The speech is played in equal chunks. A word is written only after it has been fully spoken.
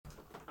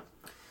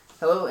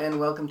Hello and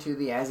welcome to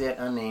the As Yet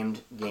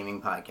Unnamed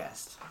Gaming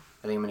Podcast.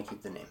 I think I'm going to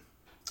keep the name.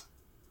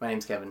 My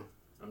name's Kevin.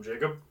 I'm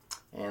Jacob.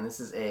 And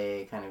this is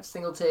a kind of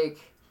single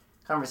take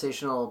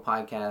conversational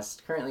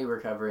podcast. Currently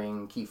we're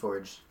covering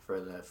Keyforge for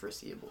the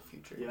foreseeable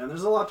future. Yeah, and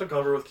there's a lot to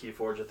cover with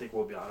Keyforge. I think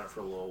we'll be on it for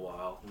a little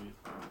while. We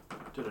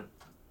did a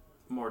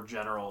more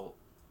general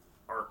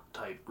art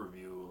type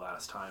review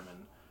last time,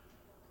 and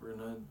we're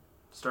going to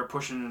start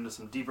pushing into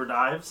some deeper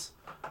dives.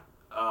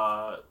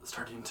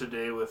 Starting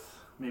today with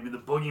maybe the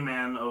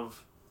boogeyman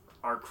of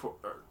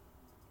Keyforge,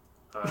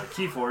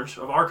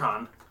 of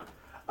Archon.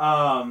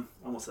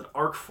 Almost said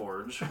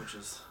ArcForge,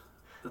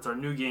 that's our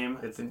new game.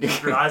 It's a new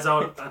Keep your eyes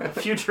out on the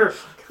future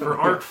for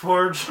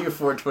ArcForge.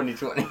 Q4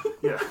 2020.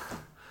 Yeah.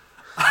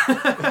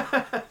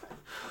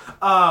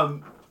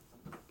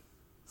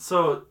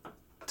 So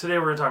today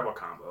we're going to talk about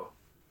combo.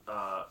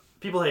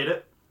 People hate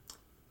it.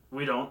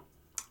 We don't.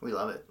 We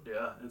love it.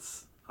 Yeah,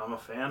 I'm a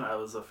fan. I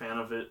was a fan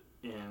of it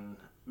in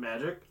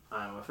Magic.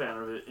 I'm a fan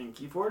of it in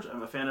Keyforge.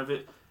 I'm a fan of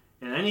it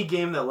in any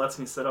game that lets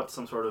me set up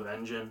some sort of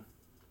engine.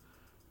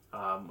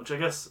 Which I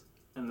guess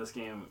in this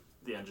game,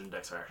 the engine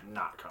decks are actually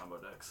not combo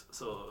decks.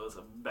 So it was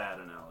a bad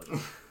analogy.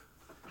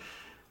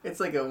 It's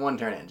like a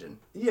one-turn engine.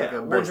 Yeah, like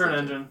a one-turn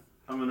engine.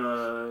 I'm going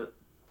to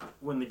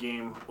win the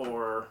game.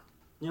 Or,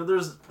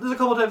 there's a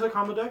couple types of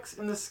combo decks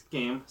in this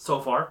game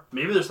so far.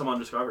 Maybe there's some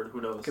undiscovered.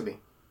 Who knows? Could be.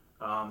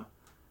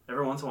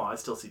 Every once in a while, I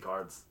still see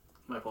cards.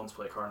 My opponents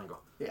play a card and I go,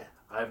 yeah,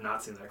 I have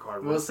not seen that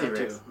card. We'll see,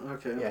 too.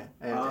 Okay. Yeah,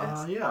 I have to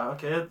ask. Yeah,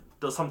 okay. It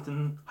does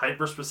something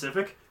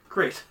hyper-specific.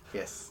 Great.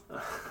 Yes.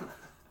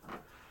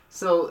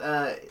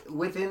 So,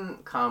 within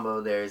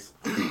combo, there's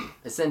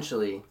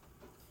essentially,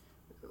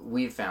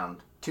 we've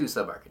found two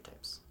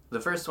sub-archetypes. The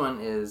first one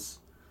is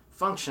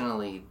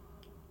functionally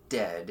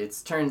dead.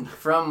 It's turned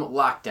from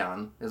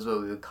lockdown, is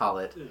what we would call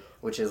it,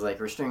 which is like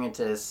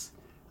Restringatus,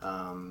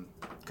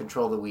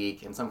 Control the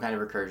Weak, and some kind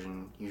of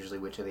recursion, usually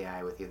Witch of the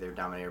Eye with either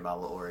Dominator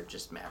Bubble or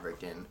just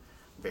Mavericked in,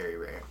 very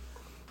rare.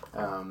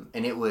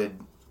 And it would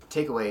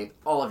take away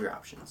all of your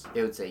options.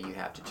 It would say you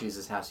have to choose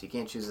this house, you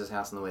can't choose this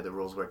house, and the way the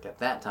rules worked at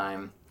that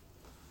time,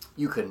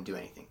 you couldn't do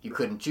anything. You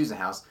couldn't choose a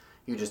house,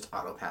 you just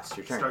auto-passed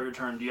your turn. Start your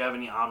turn. Do you have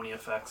any Omni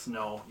effects?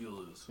 No, you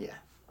lose. Yeah.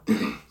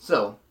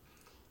 So,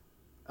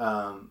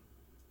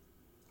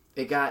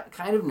 it got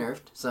kind of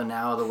nerfed, so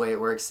now the way it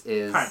works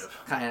is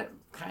kind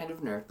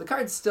of nerfed. The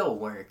cards still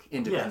work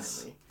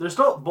independently. Yes. They're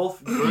still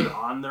both good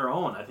on their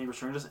own. I think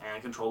Restringatus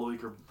and Control the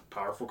Weak are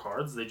powerful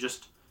cards. They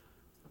just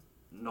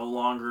no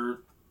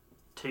longer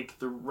take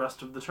the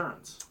rest of the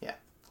turns. Yeah.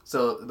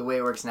 So the way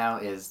it works now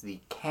is the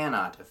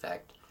cannot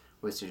effect,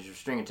 which is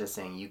Restringatus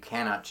saying you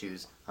cannot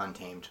choose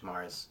Untamed,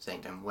 Mars,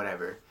 Sanctum,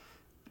 whatever,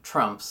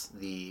 trumps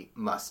the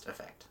must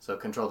effect. So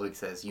Control the Weak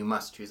says you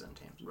must choose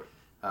Untamed.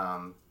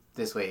 Right.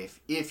 This way,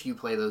 if you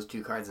play those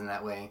two cards in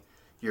that way,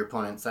 your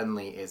opponent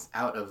suddenly is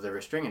out of the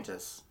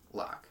Restringatus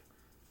lock,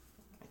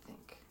 I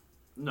think.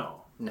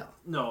 No.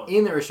 No.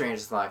 In the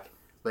Restringatus lock,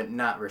 but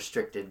not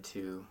restricted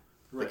to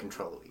the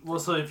Control the Weak. Well,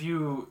 so if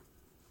you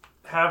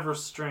have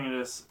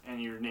Restringatus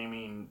and you're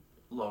naming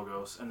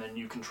Logos, and then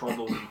you Control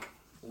the Weak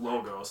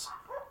Logos,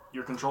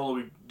 your Control the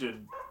Weak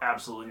did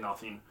absolutely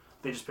nothing.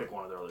 They just pick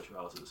one of their other two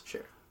houses.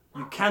 Sure.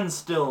 You can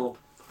still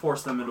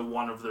force them into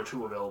one of their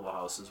two available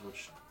houses,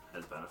 which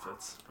has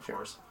benefits, of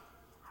course.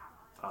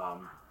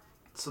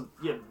 So,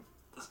 yeah,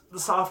 the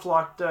soft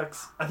lock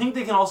decks, I think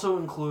they can also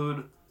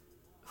include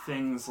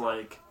things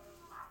like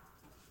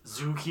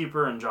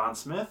Zookeeper and John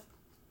Smith,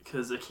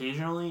 because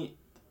occasionally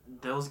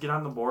those get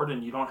on the board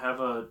and you don't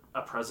have a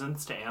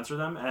presence to answer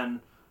them,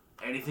 and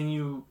anything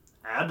you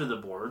add to the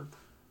board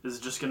is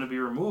just going to be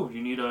removed.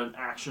 You need an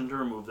action to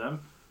remove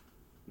them.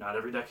 Not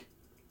every deck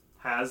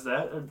has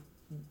that.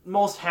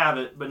 Most have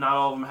it, but not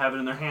all of them have it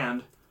in their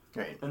hand.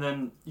 Right. And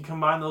then you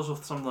combine those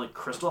with something like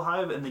Crystal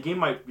Hive, and the game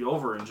might be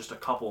over in just a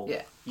couple.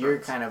 Yeah, you're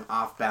kind of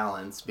off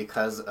balance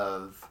because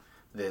of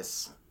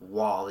this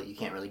wall that you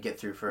can't really get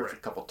through for a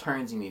couple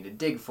turns. You need to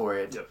dig for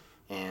it. Yep.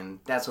 And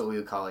that's what we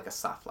would call like a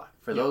soft lock.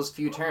 For those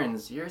few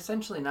turns, you're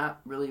essentially not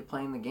really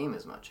playing the game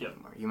as much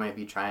anymore. You might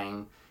be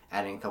adding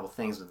a couple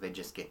things, but they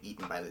just get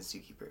eaten by the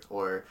Zookeeper.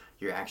 Or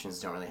your actions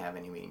don't really have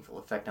any meaningful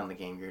effect on the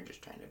game. You're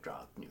just trying to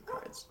draw new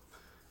cards.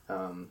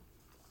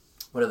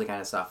 What other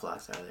kind of soft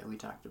locks are there? We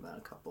talked about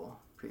a couple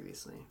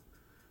previously.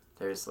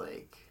 There's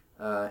like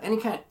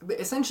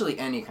essentially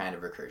any kind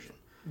of recursion.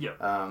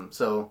 Yeah.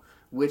 So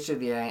Witch of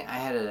the Eye, I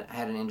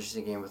had an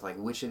interesting game with like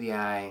Witch of the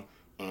Eye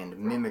and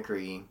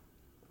Mimicry,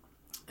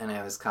 and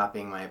I was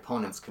copying my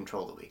opponent's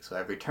Control the Weak. So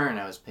every turn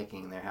I was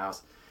picking their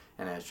house,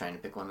 and I was trying to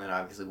pick one that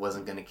obviously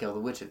wasn't going to kill the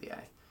Witch of the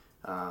Eye.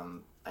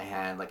 I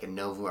had like a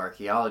Novu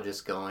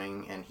Archaeologist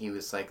going, and he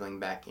was cycling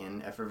back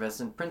in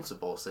Effervescent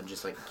Principle, so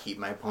just like keep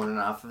my opponent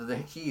off of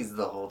their keys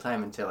the whole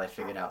time until I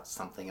figured out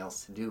something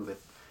else to do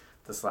with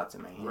the slots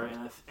in my hand. Right,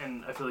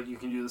 and I feel like you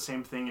can do the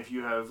same thing if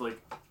you have like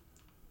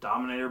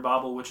Dominator,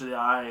 Bobble, Witch of the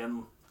Eye,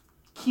 and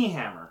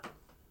Keyhammer.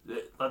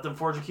 Let them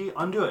forge a key,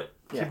 undo it.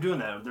 Keep doing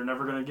that. They're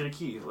never going to get a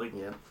key. Like,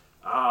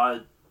 I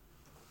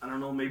don't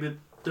know, maybe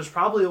there's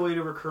probably a way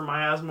to recur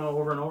Miasma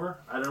over and over.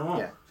 I don't know.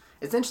 Yeah.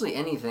 essentially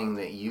anything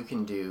that you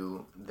can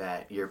do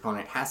that your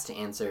opponent has to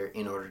answer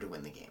in order to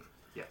win the game.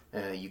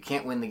 Yeah. You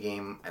can't win the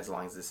game as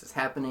long as this is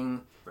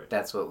happening. Right.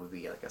 That's what would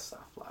be like a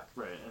soft block.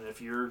 Right, and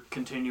if you're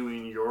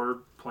continuing your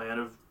plan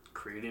of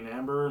creating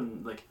amber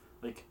and like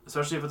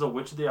especially if it's a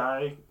Witch of the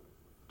Eye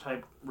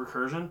type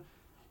recursion,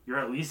 you're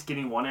at least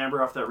getting one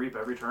amber off that reap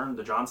every turn.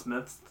 The John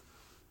Smiths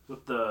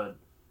with the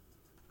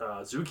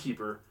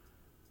Zookeeper,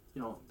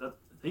 that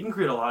they can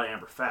create a lot of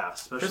amber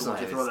fast, especially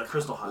once you throw that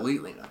Crystal Hive.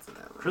 Completely nuts in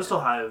that one. Crystal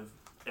Hive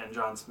and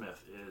John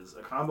Smith is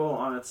a combo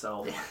on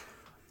itself. Yeah.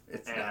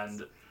 It's and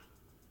nuts.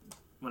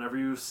 Whenever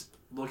you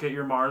look at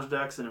your Mars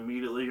decks and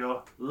immediately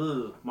go,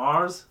 "Ugh,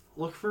 Mars,"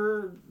 look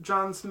for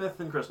John Smith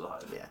and Crystal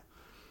Hive. Yeah.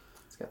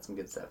 It's got some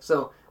good stuff.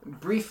 So,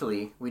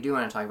 briefly, we do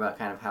want to talk about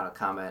kind of how to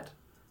combat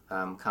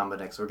combo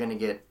decks. We're going to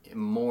get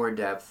more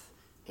depth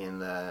in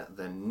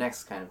the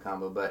next kind of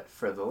combo, but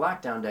for the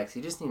lockdown decks,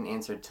 you just need an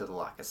answer to the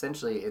lock.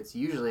 Essentially, it's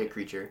usually a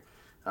creature,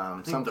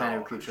 some kind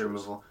of creature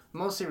removal.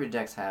 Most of your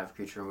decks have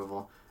creature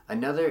removal.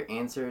 Another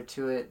answer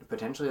to it,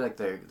 potentially like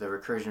the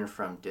recursion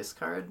from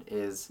discard,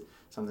 is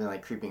something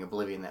like Creeping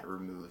Oblivion that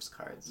removes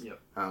cards. Yep.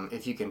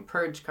 If you can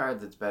purge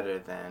cards, it's better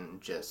than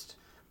just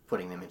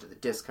putting them into the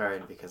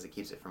discard because it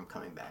keeps it from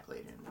coming back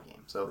later in the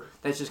game. So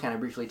that's just kind of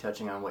briefly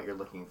touching on what you're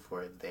looking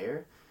for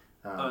there.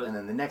 And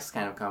then the next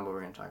kind of combo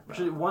we're going to talk about.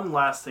 Actually, one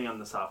last thing on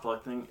the soft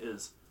lock thing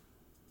is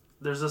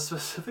there's a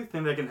specific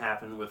thing that can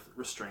happen with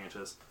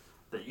Restringatus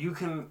that you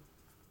can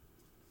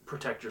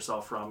protect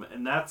yourself from,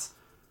 and that's,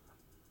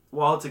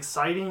 while it's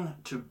exciting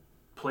to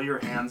play your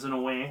hands in a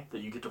way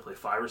that you get to play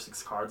 5 or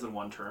 6 cards in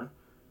one turn,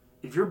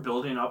 if you're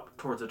building up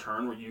towards a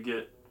turn where you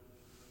get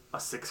a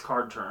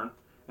 6-card turn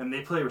and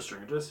they play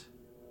Restringatus,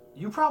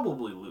 you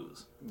probably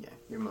lose. Yeah,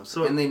 you're most.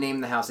 And they name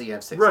the house that you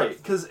have 6 right,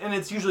 and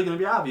it's usually going to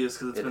be obvious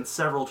because it's been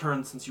several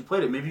turns since you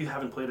played it. Maybe you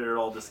haven't played it at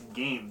all this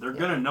game. They're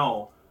going to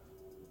know.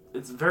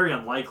 It's very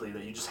unlikely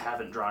that you just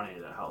haven't drawn any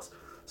of that house.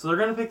 So they're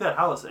going to pick that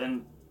house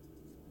and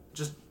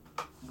just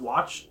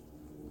watch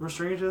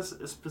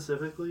Restringatus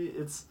specifically.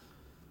 It's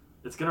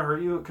going to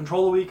hurt you.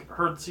 Control the Weak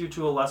hurts you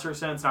to a lesser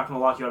extent. It's not going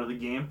to lock you out of the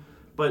game,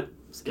 but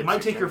it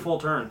might take your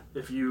full turn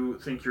if you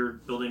think you're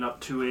building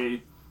up to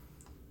a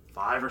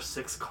 5 or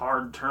 6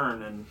 card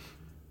turn and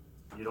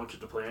you don't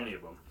get to play any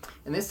of them.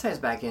 And this ties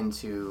back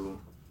into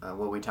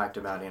what we talked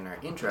about in our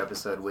intro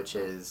episode, which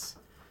is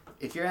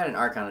if you're at an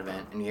Archon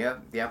event and you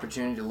have the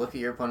opportunity to look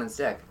at your opponent's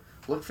deck,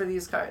 look for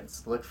these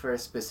cards. Look for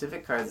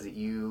specific cards that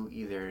you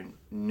either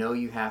know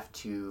you have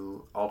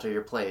to alter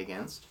your play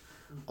against,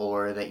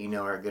 or that you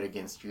know are good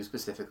against you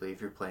specifically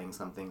if you're playing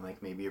something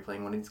like maybe you're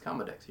playing one of these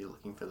combo decks. You're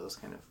looking for those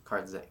kind of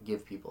cards that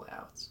give people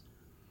outs.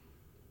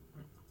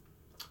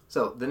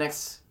 So the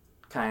next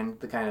kind,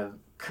 the kind of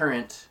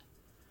current,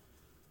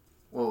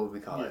 what would we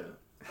call it?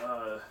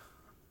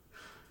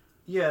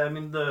 Yeah, I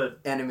mean the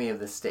enemy of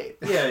the state.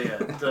 Yeah,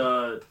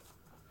 the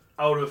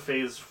out of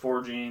phase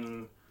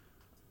forging.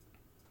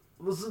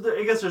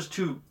 I guess there's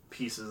 2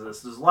 pieces of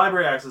this. There's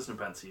library access and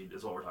pen seed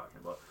is what we're talking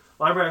about.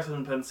 Library access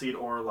and pen seed,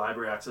 or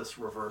library access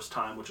reverse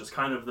time, which is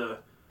kind of the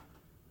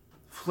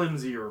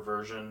flimsier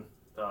version.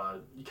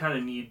 You kind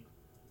of need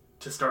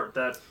to start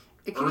that.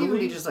 It can even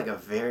be just like a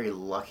very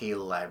lucky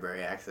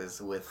library access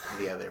with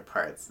the other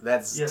parts.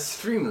 That's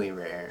extremely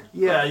rare.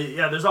 Yeah.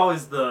 There's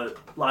always the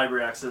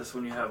library access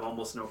when you have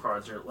almost no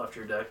cards left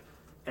in your deck,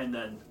 and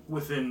then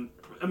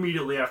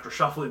immediately after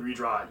shuffling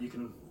redraw, you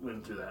can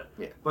win through that.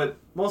 Yeah. But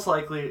most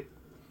likely,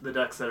 the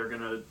decks that are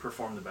going to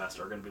perform the best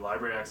are going to be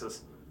library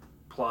access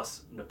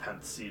plus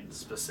Nepenthe Seed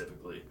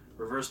specifically.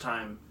 Reverse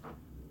time,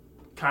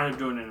 kind of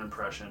doing an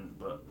impression,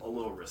 but a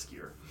little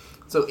riskier.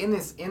 So in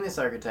this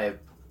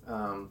archetype,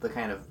 the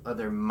kind of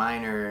other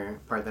minor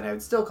part that I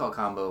would still call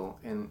combo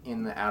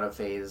in the out of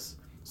phase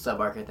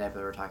sub-archetype that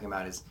we're talking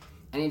about is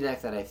any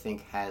deck that I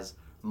think has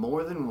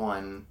more than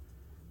one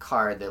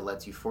card that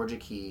lets you forge a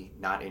key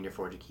not in your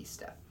forge a key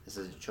step. This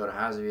is Chota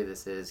Hazard,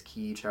 this is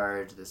Key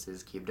Charge, this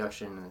is Key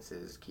Abduction, and this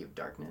is Key of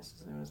Darkness.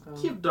 Is that what it's called?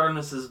 Key of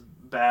Darkness is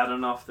bad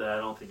enough that I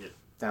don't think it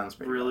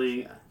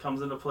really much,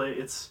 comes into play.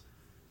 It's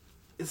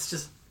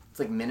just... It's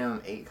like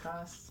minimum 8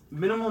 cost?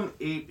 Minimum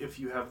 8 if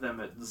you have them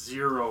at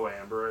 0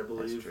 amber, I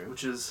believe. That's true.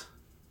 Which is...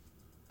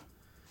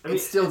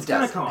 It's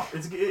gonna come up.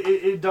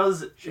 It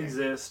does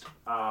exist.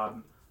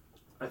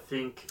 I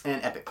think...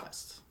 And Epic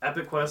Quest.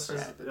 Epic Quest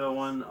is the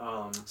one.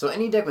 So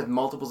any deck with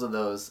multiples of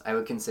those, I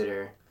would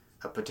consider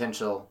a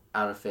potential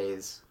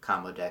out-of-phase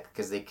combo deck,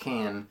 because they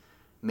can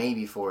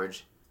maybe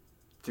forge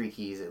 3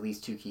 keys, at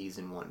least 2 keys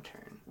in one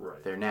turn.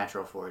 Right. Their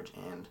natural forge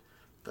and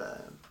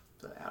the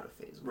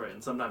out-of-phase. Right,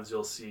 and sometimes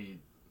you'll see...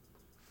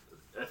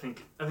 I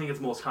think it's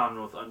most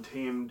common with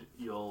Untamed.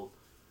 Your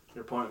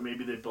opponent,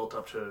 maybe they built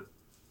up to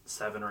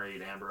 7 or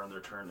 8 amber on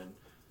their turn, and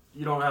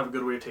you don't have a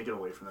good way to take it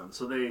away from them.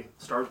 So they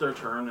start their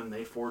turn and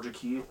they forge a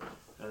key,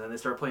 and then they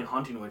start playing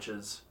Hunting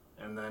Witches,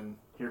 and then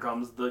here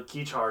comes the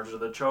Key Charge or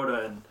the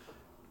Chota, and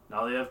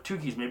now they have 2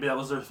 keys. Maybe that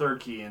was their 3rd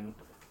key, and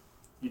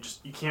you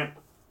can't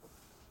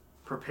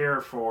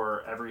prepare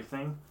for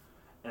everything,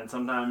 and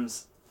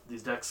sometimes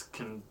these decks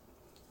can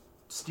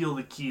steal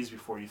the keys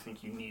before you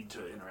think you need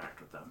to interact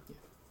with them. Yeah.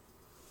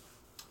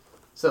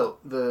 So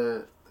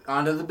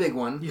onto the big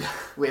one. Yeah.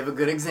 We have a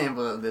good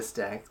example of this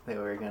deck that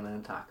we're gonna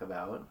talk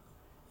about.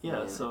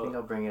 Yeah. And So I think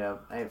I'll bring it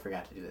up. I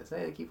forgot to do this.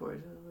 Hey,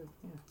 Keyforge.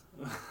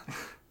 Yeah.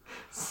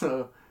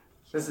 So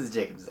this is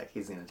Jacob's deck.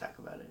 He's gonna talk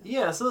about it.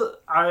 Yeah. So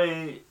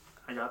I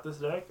got this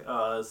deck.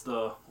 It's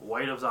the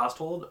White of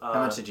Zosthold. How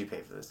much did you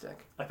pay for this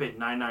deck? I paid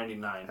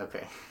 $9.99.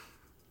 Okay.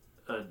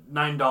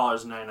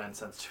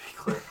 $9.99 to be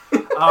clear.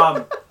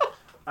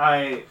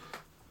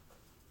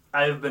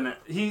 I've been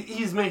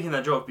he's making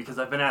that joke because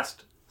I've been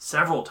asked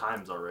several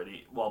times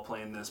already while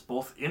playing this,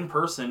 both in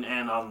person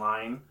and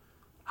online,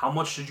 how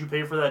much did you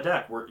pay for that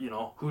deck? Where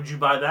who'd you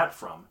buy that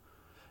from?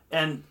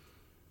 And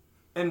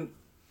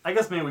I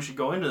guess maybe we should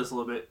go into this a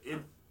little bit.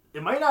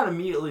 It might not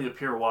immediately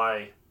appear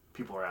why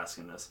people are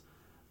asking this,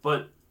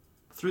 but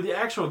through the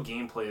actual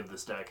gameplay of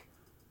this deck,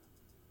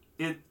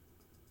 it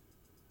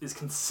is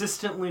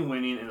consistently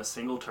winning in a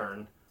single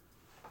turn.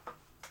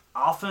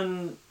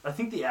 Often, I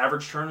think the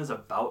average turn is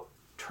about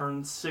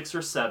turn 6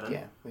 or 7.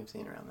 Yeah, we've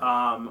seen around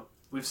that.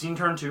 We've seen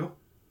turn 2. Yep.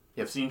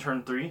 We've seen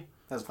turn 3.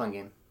 That was a fun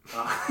game. It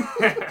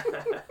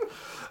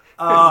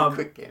was a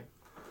quick game.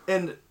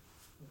 And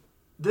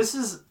this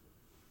is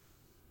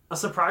a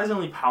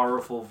surprisingly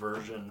powerful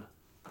version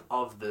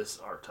of this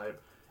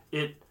archetype.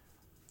 It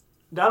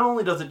not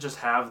only does it just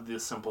have the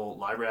simple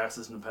library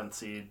access and Pen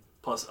Seed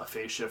plus a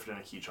phase shift and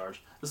a key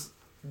charge.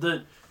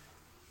 The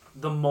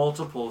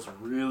multiples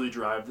really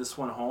drive this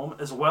one home,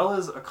 as well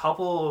as a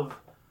couple of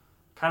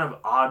kind of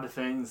odd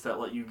things that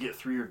let you get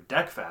through your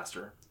deck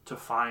faster to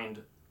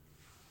find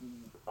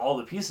all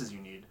the pieces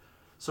you need.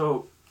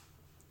 So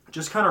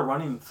just kind of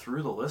running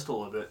through the list a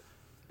little bit,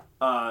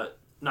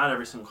 not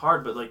every single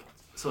card, but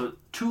so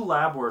 2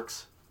 lab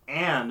works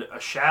and a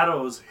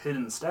Shadow's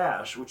Hidden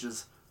Stash, which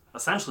is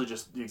essentially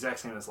just the exact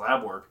same as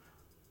lab work,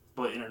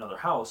 but in another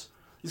house.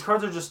 These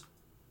cards are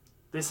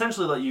they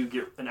essentially let you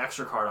get an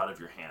extra card out of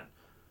your hand.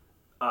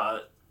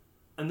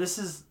 And this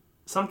is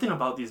something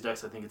about these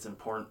decks I think it's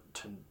important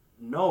to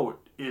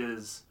note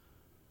is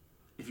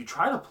if you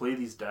try to play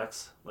these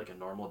decks like a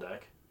normal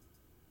deck,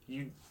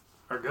 you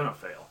are going to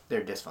fail.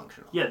 They're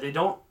dysfunctional. Yeah, they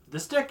don't...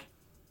 This deck,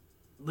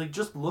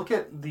 just look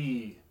at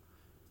the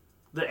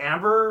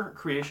Amber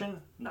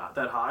creation, not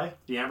that high.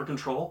 The Amber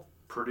control,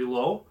 pretty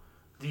low.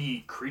 The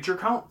creature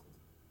count,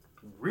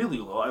 really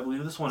low. I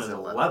believe this one is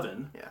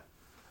 11.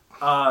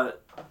 Yeah.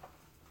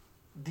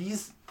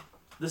 This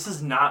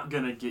is not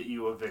going to get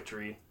you a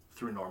victory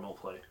through normal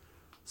play.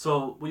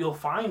 So what you'll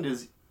find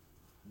is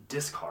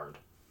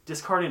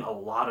discarding a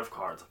lot of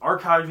cards,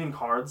 archiving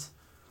cards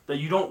that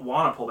you don't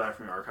want to pull back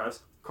from your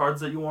archives,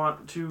 cards that you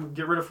want to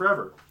get rid of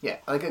forever. Yeah,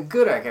 like a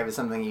good archive is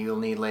something you'll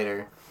need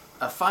later.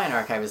 A fine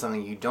archive is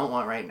something you don't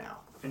want right now.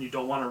 And you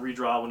don't want to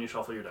redraw when you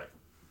shuffle your deck.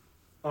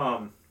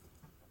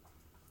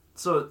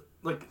 So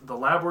the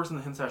lab works and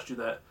the hint stash do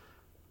that.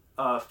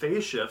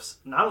 Phase shifts,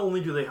 not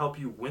only do they help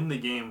you win the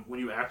game when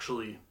you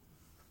actually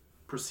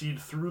proceed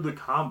through the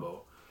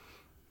combo,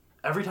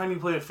 every time you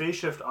play a phase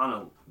shift on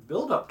a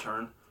build-up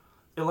turn,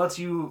 it lets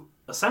you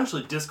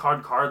essentially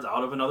discard cards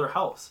out of another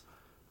house.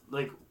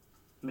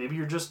 Maybe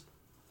you're just...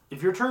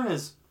 If your turn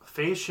is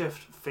phase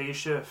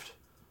shift,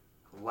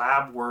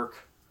 lab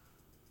work,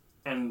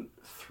 and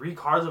 3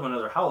 cards of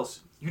another house,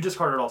 you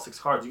discarded all 6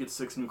 cards. You get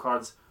 6 new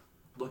cards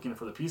looking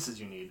for the pieces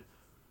you need.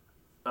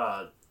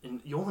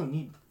 And you only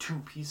need 2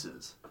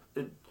 pieces.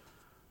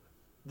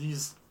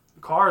 These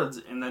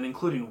cards, and then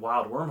including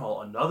Wild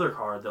Wormhole, another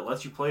card that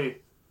lets you play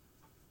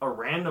a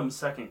random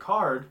second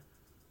card,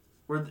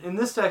 where in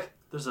this deck,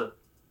 there's a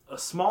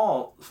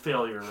small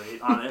failure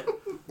rate on it,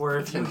 where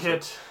if you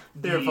hit...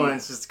 Their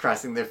opponent's just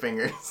crossing their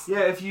fingers. Yeah,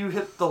 if you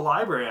hit the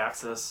library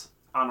access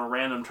on a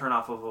random turn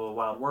off of a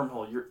Wild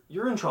Wormhole,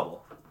 you're in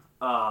trouble.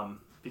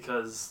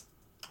 Because...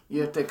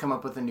 You have to come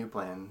up with a new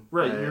plan.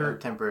 Right, you're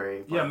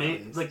temporary. Yeah,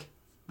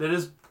 that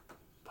is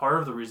part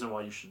of the reason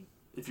why you should...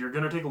 If you're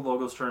going to take a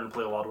Logos turn and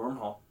play a Wild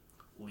Wormhole,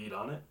 lead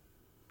on it.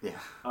 Yeah.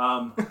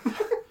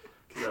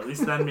 Because at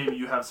least then maybe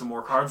you have some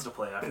more cards to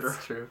play after.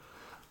 That's true.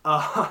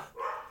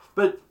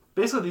 But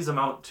basically these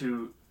amount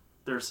to...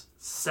 There's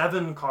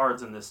 7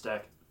 cards in this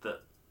deck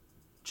that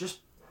just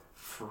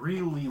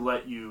freely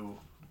let you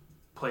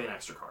play an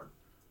extra card.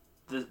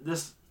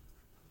 This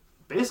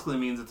basically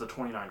means it's a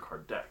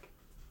 29-card deck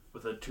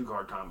with a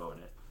 2-card combo in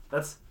it.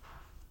 That's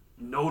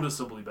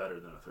noticeably better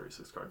than a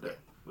 36-card deck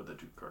with a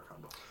 2-card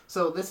combo.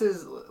 So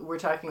we're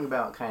talking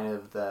about kind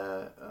of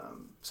the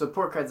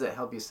support cards that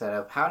help you set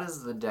up. How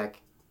does the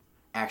deck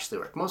actually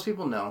work? Most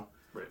people know.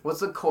 Right.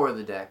 What's the core of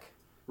the deck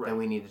that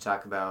we need to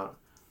talk about?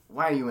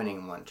 Why are you winning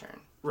in 1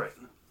 turn? Right.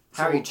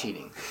 How are you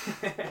cheating?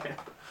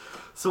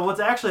 So what's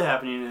actually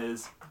happening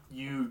is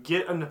you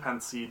get a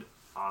Nepenthe Seed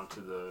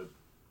onto the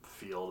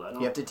field.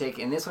 You have to take...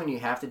 In this one, you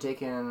have to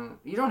take in...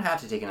 You don't have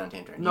to take an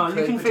Untamed turn. No,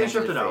 you can phase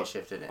shift it out.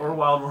 Shift it in. Or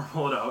Wild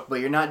Wormhole it out. But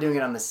you're not doing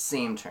it on the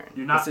same turn.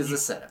 This is a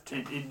setup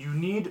turn. You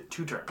need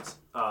 2 turns.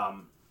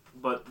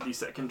 But the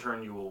second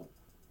turn you will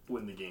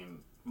win the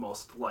game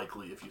most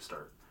likely if you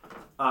start.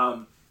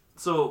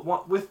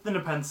 So with the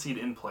Nepenthe Seed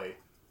in play,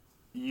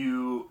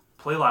 you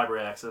play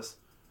Library Access,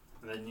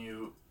 and then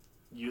you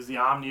use the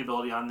Omni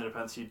ability on the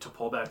Dependency to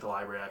pull back the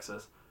library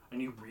access,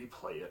 and you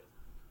replay it.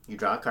 You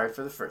draw a card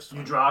for the first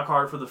one. You draw a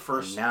card for the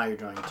first... And now you're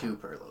drawing 2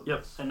 per Logos.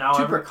 Yep. And now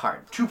two per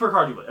card. 2 per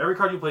card you play. Every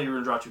card you play, you're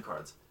going to draw 2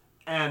 cards.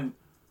 And,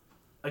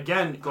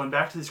 again, going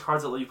back to these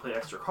cards that let you play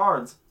extra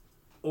cards,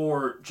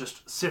 or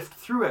just sift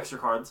through extra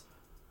cards,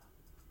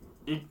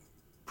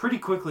 pretty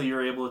quickly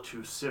you're able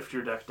to sift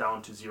your deck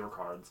down to 0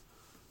 cards.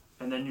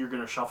 And then you're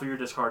going to shuffle your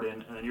discard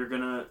in, and then you're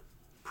going to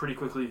pretty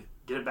quickly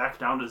get it back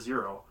down to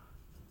 0.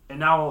 And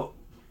now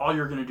all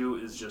you're going to do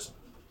is just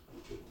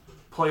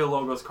play a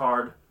Logos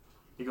card.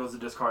 It goes to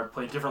discard,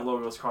 play a different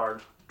Logos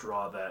card,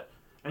 draw that.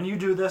 And you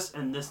do this,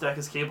 and this deck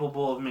is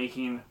capable of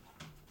making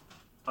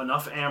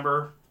enough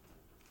Amber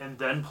and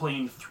then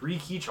playing 3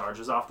 key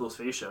charges off those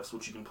Phase Shifts,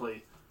 which you can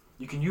play.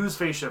 You can use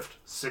Phase Shift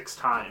 6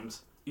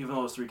 times. Even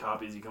though it's 3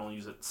 copies, you can only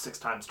use it 6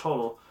 times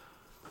total.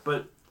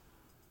 But,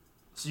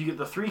 so you get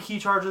the 3 key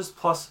charges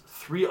plus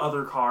 3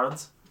 other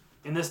cards.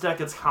 In this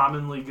deck, it's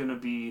commonly going to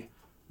be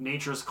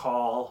Nature's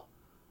Call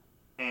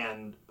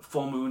and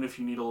Full Moon if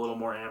you need a little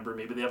more Amber.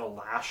 Maybe they have a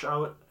Lash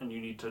out and you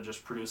need to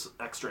just produce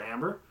extra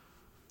Amber.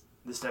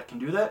 This deck can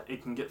do that.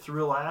 It can get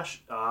through a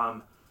Lash.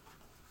 I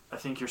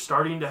think you're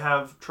starting to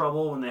have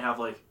trouble when they have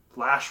like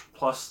Lash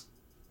plus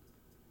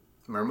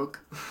Murmuk?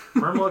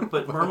 Murmuk,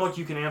 but Murmuk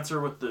you can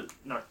answer with the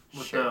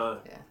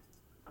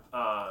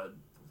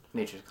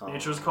Nature's Call.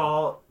 Nature's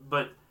Call,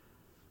 but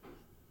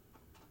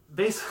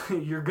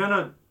basically you're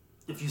gonna,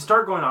 if you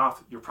start going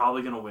off, you're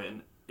probably gonna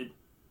win.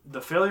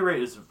 The failure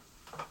rate is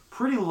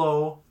pretty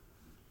low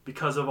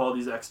because of all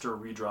these extra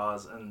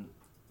redraws, and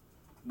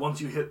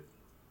once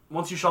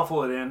you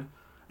shuffle it in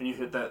and you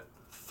hit that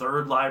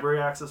 3rd library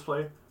access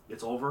play,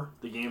 it's over.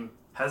 The game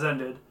has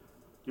ended.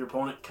 Your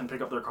opponent can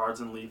pick up their cards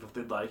and leave if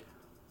they'd like.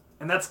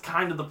 And that's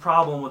kind of the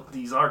problem with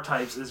these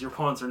archetypes is your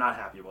opponents are not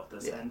happy about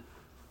this. Yeah. And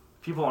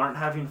people aren't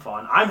having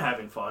fun. I'm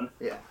having fun.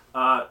 Yeah.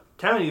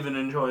 Kevin even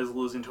enjoys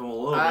losing to them a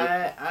little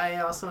bit.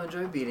 I also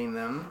enjoy beating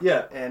them.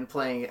 Yeah. And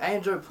playing. I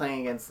enjoy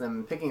playing against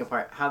them, picking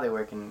apart how they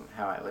work and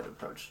how I would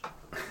approach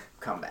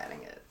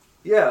combating it.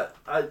 Yeah.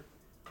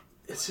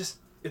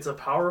 It's a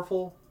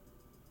powerful,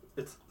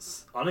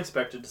 it's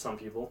unexpected to some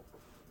people.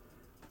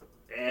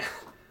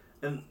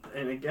 And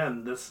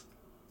again, it's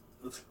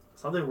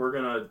something we're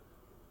going to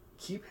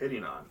keep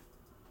hitting on.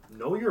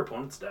 Know your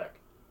opponent's deck.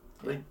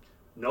 Yeah. Like,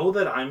 know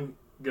that I'm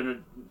gonna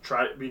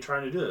trying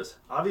to do this.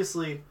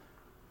 Obviously,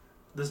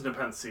 this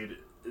Dependency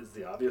is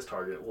the obvious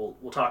target.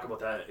 We'll talk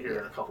about that here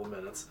in a couple of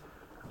minutes.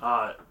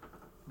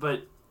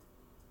 But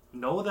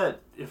know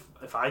that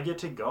if I get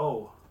to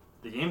go,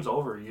 the game's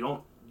over. You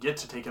don't get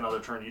to take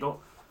another turn. Your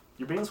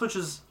bane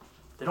switches,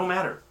 they don't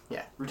matter.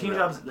 Yeah. Routine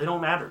jobs, they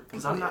don't matter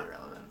because I'm not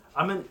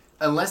irrelevant.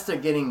 Unless they're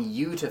getting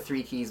you to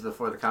 3 keys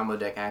before the combo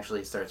deck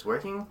actually starts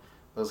working.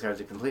 Those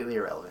cards are completely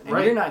irrelevant.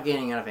 And you're not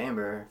getting enough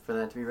Amber for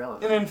that to be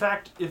relevant. And in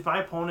fact, if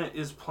my opponent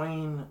is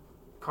playing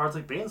cards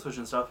like Bane Switch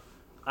and stuff,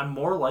 I'm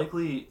more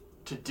likely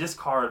to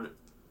discard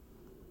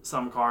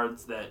some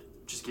cards that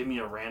just give me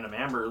a random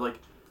Amber. Like,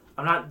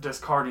 I'm not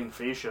discarding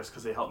Phase Shifts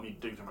because they help me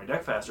dig through my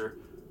deck faster.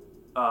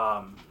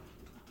 But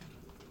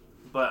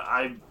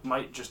I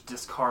might just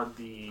discard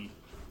the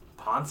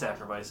Pawn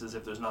Sacrifices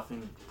if there's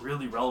nothing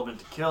really relevant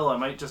to kill. I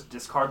might just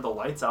discard the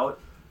Lights Out.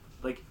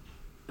 Like,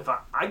 if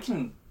I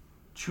can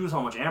choose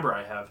how much Amber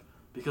I have,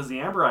 because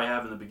the Amber I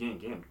have in the beginning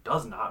game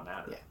does not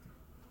matter. Yeah.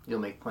 You'll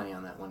make plenty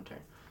on that one turn.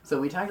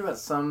 So we talked about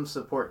some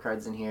support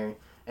cards in here,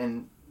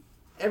 and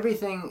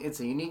everything, it's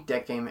a unique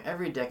deck game.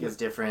 Every deck is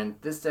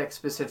different. This deck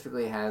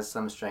specifically has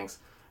some strengths.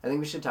 I think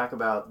we should talk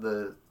about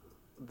the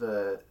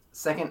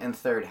 2nd and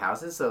 3rd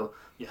houses. So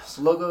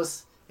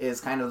Logos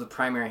is kind of the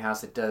primary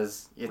house.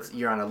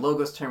 You're on a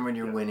Logos turn when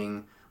you're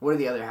winning. What do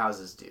the other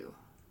houses do?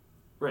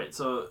 Right,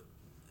 so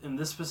in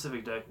this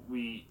specific deck,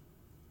 we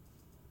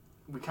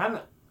kind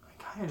of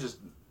just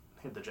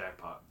hit the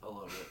jackpot a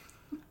little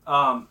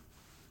bit.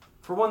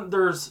 For one,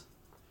 there's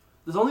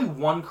only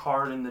one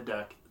card in the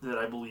deck that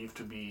I believe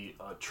to be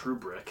a true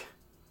brick,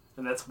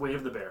 and that's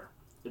Wave the Bear.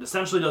 It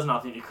essentially does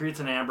nothing. It creates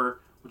an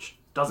Amber, which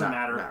doesn't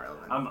matter. Not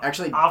relevant. I'm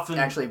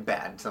actually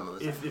bad some of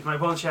the time. If my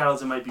opponent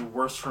shadows, it might be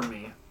worse for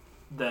me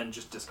than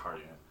just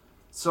discarding it.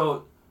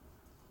 So,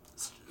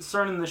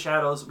 starting in the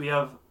shadows, we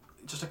have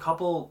just a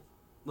couple.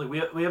 Like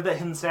we have that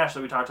hidden stash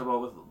that we talked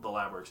about with the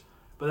Labworks,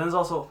 but then there's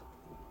also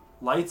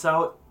Lights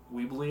Out,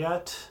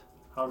 Oubliette,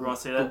 however you want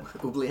to say that.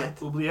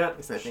 Oubliette.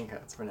 Yes, I think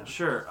that's for now.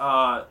 Sure.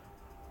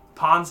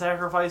 Pawn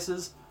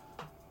Sacrifices.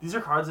 These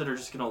are cards that are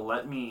just going to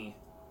let me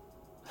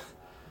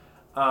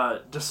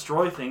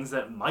destroy things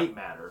that might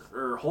matter,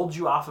 or hold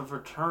you off of a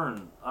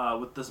turn.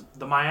 With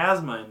the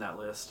Miasma in that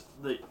list.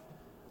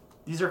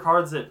 These are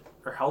cards that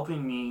are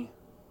helping me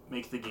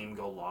make the game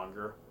go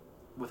longer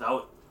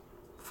without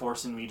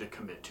forcing me to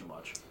commit too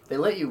much. They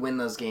let you win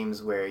those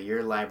games where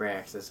your library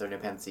access or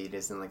dependency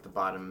is in like the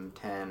bottom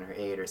 10 or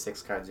 8 or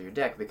 6 cards of your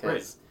deck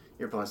because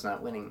your opponent's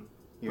not winning.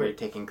 You're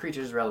taking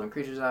relevant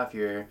creatures off.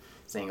 You're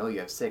saying, oh, you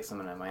have 6, I'm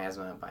going to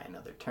Miasma by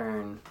another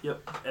turn.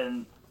 Yep,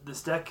 and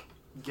this deck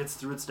gets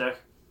through its deck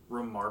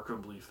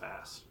remarkably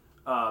fast.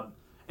 And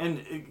And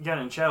again,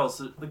 in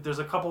Shadows, like there's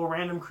a couple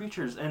random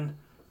creatures, and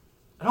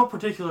I don't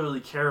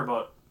particularly care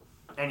about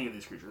any of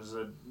these creatures.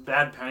 A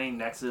Bad Penny,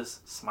 Nexus,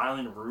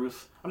 Smiling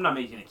Ruth. I'm not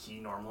making a key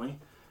normally.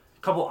 A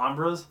couple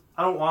Umbras.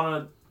 I don't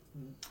want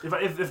to...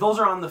 If those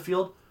are on the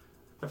field,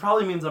 that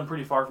probably means I'm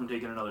pretty far from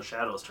taking another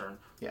Shadows turn.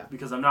 Yeah.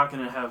 Because I'm not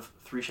going to have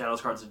 3 Shadows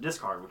cards to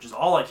discard, which is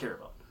all I care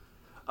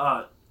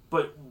about.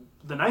 But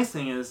the nice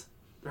thing is,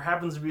 there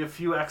happens to be a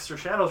few extra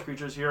Shadows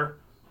creatures here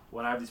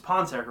when I have these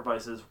Pawn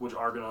Sacrifices, which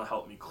are going to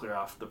help me clear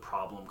off the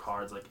problem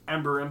cards. Like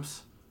Ember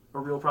Imp's a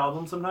real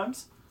problem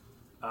sometimes.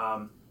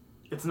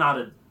 It's not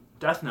a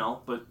death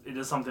knell, but it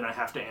is something I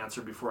have to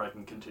answer before I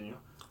can continue.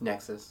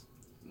 Nexus,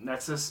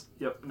 Nexus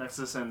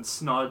and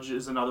Snudge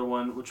is another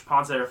one, which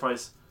Pawn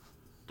Sacrifice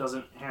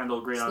doesn't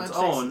handle great on its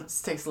own.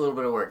 It takes a little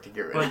bit of work to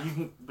get rid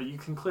of. But you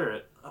can clear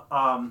it.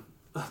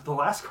 The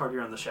last card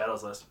here on the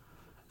Shadows list,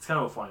 it's kind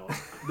of a funny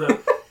one.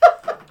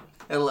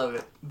 I love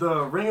it.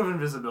 The Ring of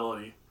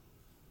Invisibility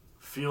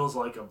feels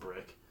like a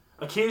brick.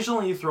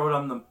 Occasionally you throw it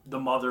on the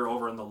Mother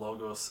over on the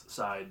Logos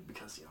side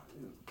because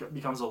it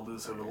becomes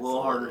elusive, a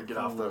little harder to get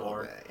off the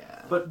board.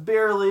 Yeah. But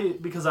barely,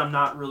 because I'm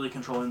not really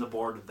controlling the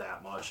board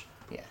that much.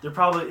 Yeah. They're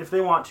probably, if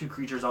they want 2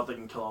 creatures out, they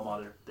can kill a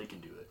Mother, they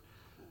can do it.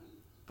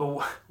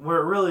 But where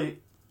it really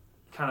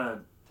kind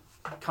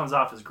of comes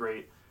off as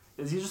great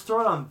is you just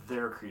throw it on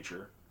their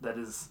creature that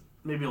is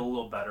maybe a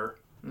little better,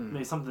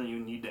 maybe something that you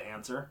need to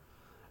answer,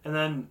 and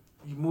then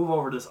you move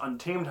over to this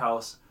Untamed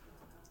house,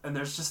 and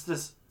there's just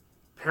this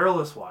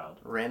Perilous Wild.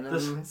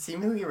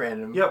 Seemingly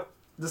random. Yep.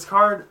 This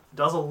card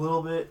does a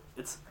little bit.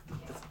 It's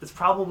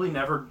probably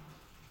never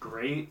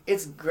great.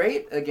 It's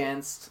great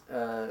against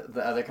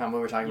the other combo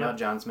we're talking about,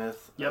 John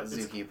Smith,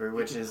 Zookeeper,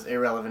 which is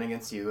irrelevant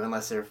against you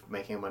unless they're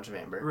making a bunch of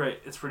Amber. Right.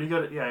 It's pretty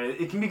good. Yeah,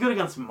 it can be good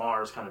against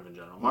Mars kind of in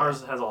general.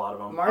 Mars has a lot of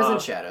them. Mars and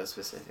Shadows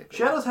specifically.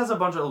 Shadows has a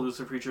bunch of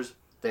elusive creatures.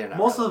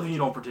 Most of them you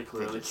don't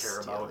particularly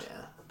care about.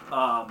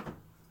 Yeah.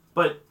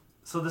 But,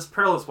 so this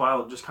Perilous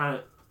Wild, just kind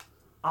of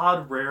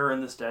odd rare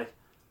in this deck,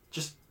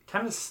 just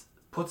kind of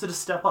puts it a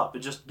step up. It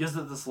just gives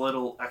it this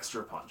little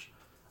extra punch.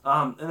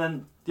 And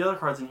then the other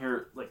cards in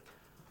here, like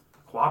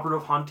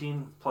Cooperative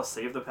Hunting plus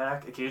Save the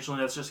Pack, occasionally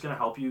that's just going to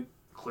help you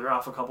clear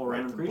off a couple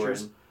random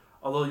creatures.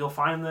 Although you'll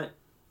find that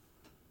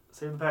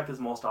Save the Pack is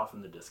most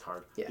often the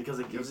discard because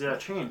it gives you that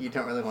chain. You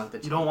don't really want the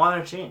chain. You don't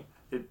want a chain.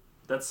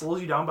 That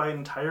slows you down by an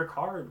entire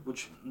card,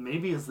 which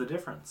maybe is the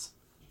difference.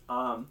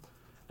 And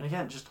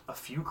again, just a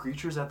few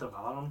creatures at the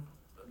bottom.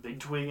 Big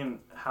Twig and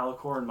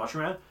Halicore and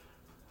Mushroom Head.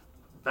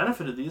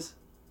 Benefit of these,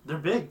 they're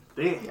big.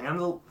 They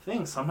handle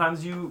things.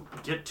 Sometimes you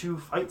get to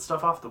fight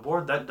stuff off the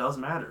board. That does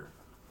matter.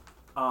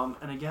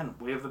 And again,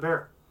 Way of the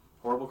Bear.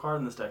 Horrible card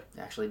in this deck.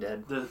 Actually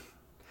dead.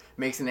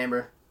 Makes an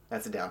Amber.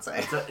 That's a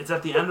downside. It's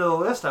at the end of the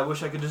list. I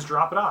wish I could just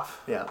drop it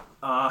off. Yeah.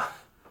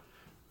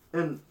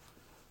 And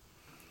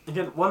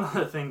again, one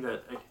other thing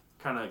that I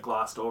kind of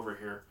glossed over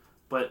here,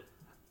 but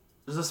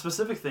there's a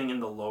specific thing in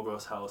the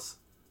Logos house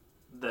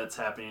that's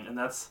happening, and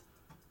that's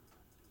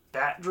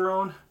Bat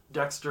Drone,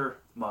 Dexter,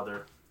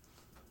 Mother.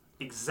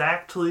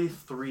 Exactly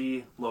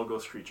 3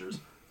 Logos creatures.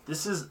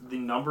 This is the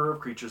number of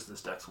creatures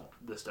this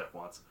deck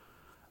wants.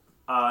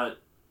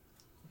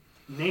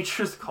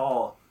 Nature's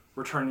Call,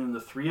 returning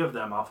the 3 of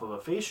them off of a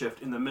phase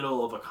shift in the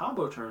middle of a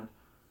combo turn,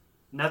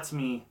 nets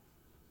me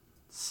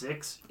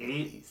 6,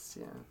 8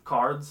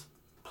 cards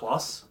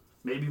plus,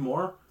 maybe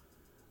more.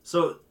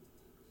 So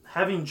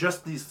having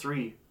just these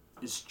 3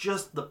 is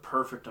just the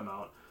perfect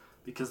amount,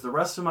 because the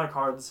rest of my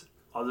cards,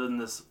 other than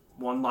this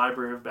one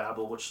Library of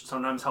Babel, which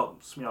sometimes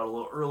helps me out a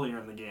little earlier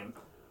in the game,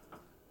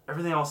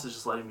 everything else is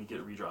just letting me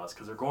get redraws,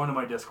 because they're going to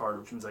my discard,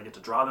 which means I get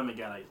to draw them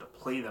again, I get to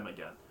play them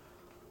again.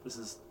 This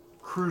is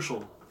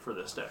crucial for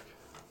this deck.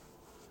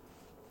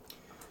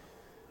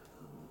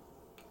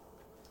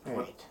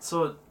 Alright.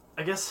 So,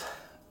 I guess,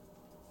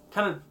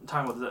 kind of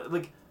talking about that,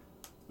 like,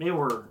 maybe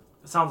it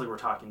sounds like we're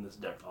talking this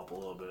deck up a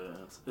little bit.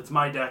 It's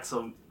my deck,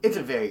 so... It's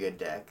a very good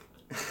deck.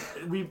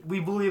 we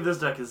believe this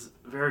deck is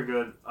very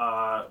good.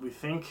 We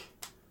think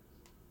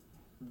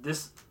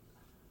this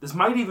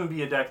might even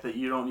be a deck that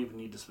you don't even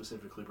need to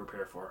specifically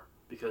prepare for,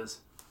 because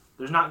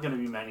there's not going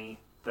to be many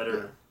that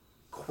are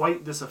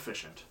quite this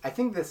efficient. I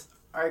think this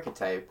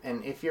archetype,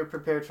 and if you're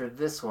prepared for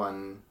this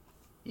one,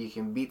 you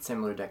can beat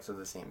similar decks of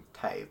the same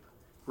type.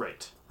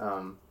 Right.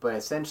 But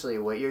essentially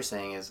what you're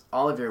saying is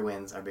all of your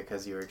wins are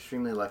because you were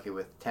extremely lucky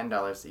with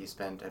 $10 that you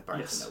spent at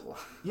Barnes & Noble.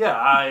 Yeah,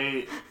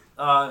 I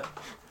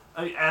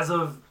as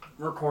of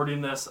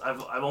recording this,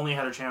 I've only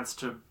had a chance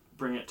to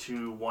bring it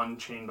to one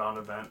Chainbound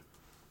event.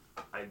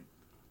 I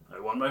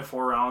won by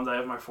 4 rounds. I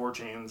have my 4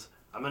 chains.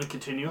 I'm going to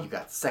continue. You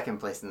got second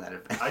place in that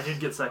event. I did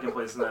get second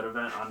place in that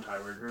event on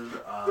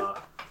tiebreakers.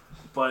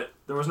 But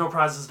there was no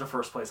prizes to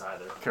first place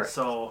either. Correct.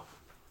 So,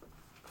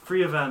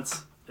 free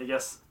events, I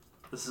guess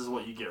this is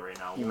what you get right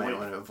now. You might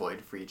want to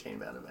avoid free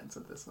Chainbound events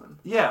with this one.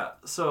 Yeah,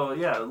 so a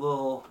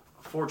little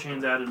 4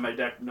 chains added in my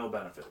deck, no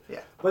benefit.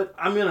 Yeah. But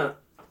I'm gonna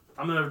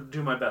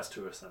do my best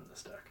to ascend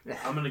this deck.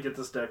 I'm gonna get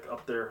this deck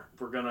up there.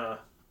 We're gonna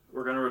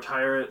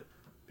retire it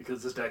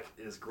because this deck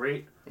is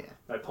great. Yeah.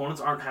 My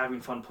opponents aren't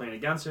having fun playing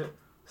against it.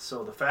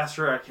 So the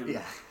faster I can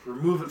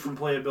remove it from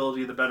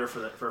playability, the better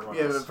for everyone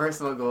You else. have a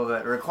personal goal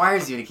that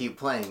requires you to keep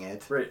playing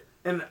it. Right.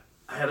 And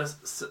I had a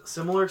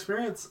similar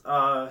experience.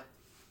 Or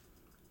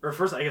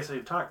first, I guess I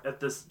talked at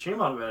this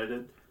Chainbound event I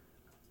did.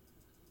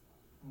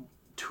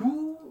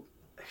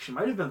 Actually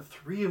might have been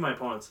 3 of my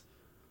opponents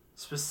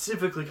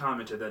specifically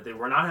commented that they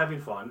were not having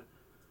fun,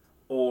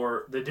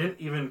 or they didn't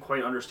even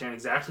quite understand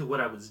exactly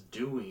what I was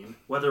doing,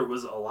 whether it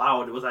was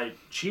allowed, was I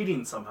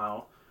cheating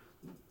somehow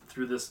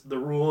through the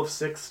rule of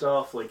 6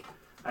 stuff. Like,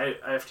 I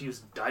have to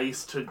use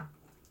dice to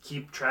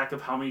keep track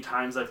of how many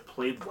times I've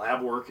played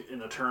lab work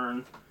in a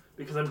turn,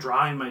 because I'm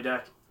drawing my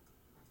deck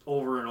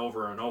over and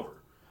over and over.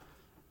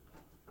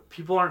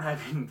 People aren't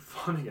having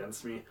fun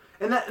against me,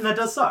 and that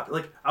does suck.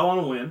 Like, I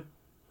want to win.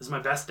 This is my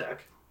best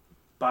deck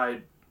by a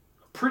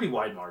pretty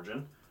wide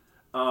margin,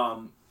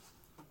 and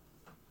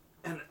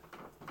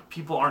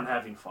people aren't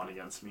having fun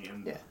against me.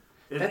 And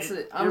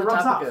on the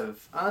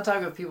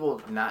topic of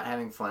people not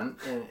having fun,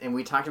 and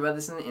we talked about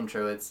this in the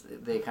intro.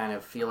 They kind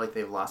of feel like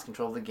they've lost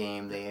control of the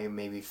game. They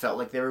maybe felt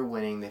like they were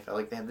winning. They felt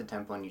like they had the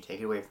tempo, and you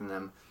take it away from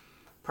them.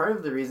 Part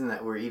of the reason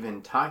that we're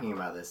even talking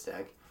about this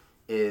deck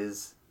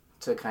is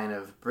to kind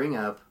of bring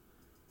up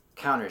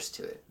counters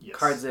to it. Yes.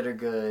 Cards that are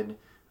good.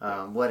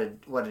 What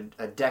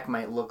a deck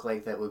might look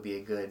like that would be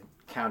a good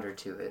counter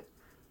to it.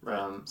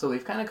 Right. So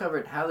we've kind of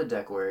covered how the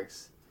deck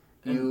works.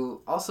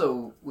 You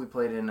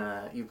played in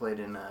a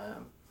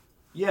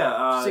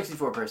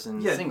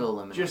 64-person single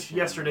elimination. Just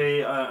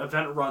yesterday,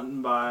 event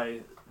run by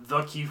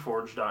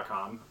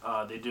thekeyforge.com.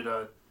 They did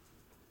a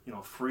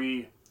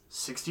free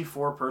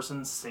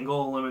 64-person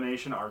single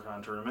elimination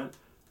Archon tournament.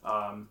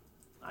 I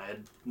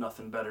had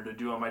nothing better to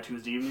do on my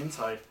Tuesday evening,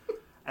 so I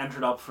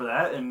entered up for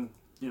that and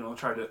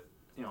tried to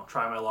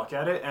try my luck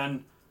at it,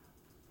 and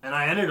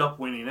I ended up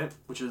winning it,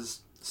 which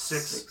is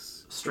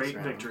six straight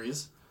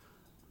victories.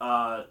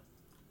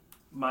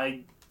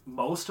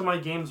 Most of my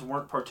games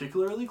weren't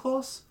particularly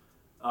close.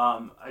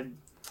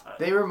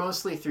 They were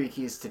mostly 3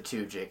 keys to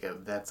 2,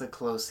 Jacob. That's a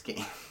close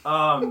game.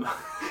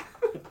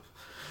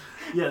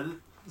 Yeah.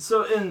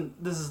 So, and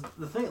this is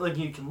the thing. Like,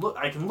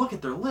 I can look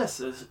at their lists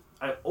as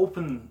I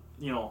open.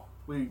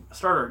 We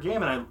start our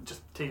game, and I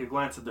just take a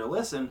glance at their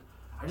list, and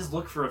I just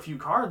look for a few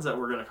cards that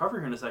we're going to cover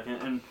here in a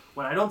second. And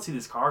when I don't see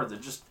these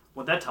cards,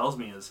 what that tells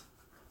me is,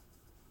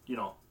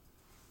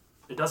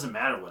 it doesn't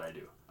matter what I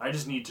do. I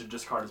just need to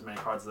discard as many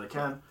cards as I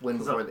can. Win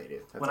before they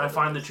do. When I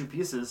find the 2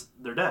 pieces,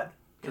 they're dead,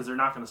 because they're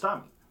not going to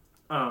stop me.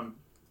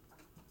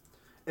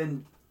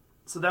 And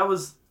so that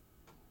was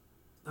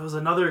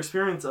another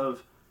experience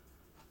of,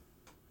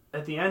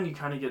 at the end, you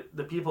kind of get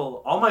the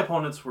people. All my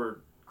opponents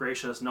were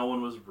gracious. No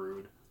one was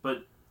rude.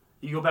 But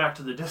you go back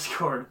to the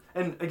Discord,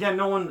 and again,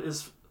 no one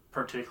is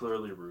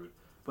particularly rude.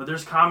 But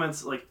there's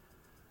comments like,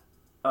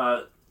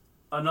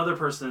 another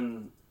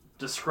person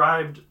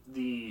described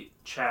the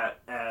chat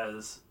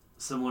as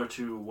similar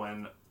to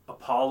when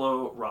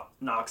Apollo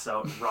knocks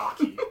out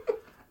Rocky,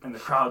 and the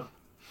crowd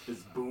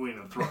is booing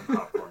and throwing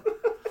popcorn,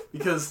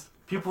 because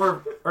people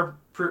are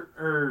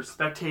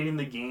spectating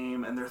the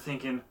game, and they're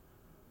thinking,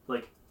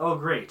 like, oh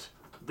great,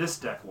 this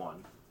deck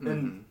won.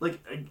 And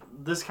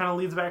this kind of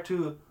leads back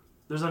to,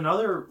 there's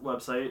another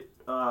website,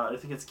 I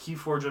think it's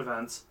Keyforge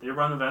Events. They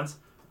run events.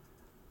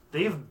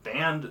 They've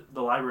banned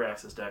the library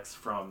access decks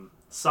from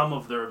some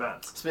of their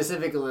events.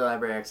 Specifically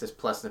library access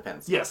plus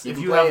Nepenthe. Yes. You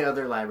can play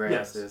other library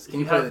access. Can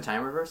you play the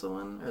time reversal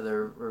one or the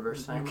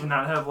reverse time? You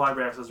cannot have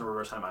library access or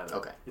reverse time either.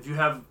 Okay. If you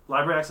have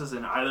library access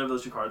in either of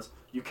those 2 cards,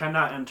 you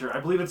cannot enter. I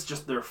believe it's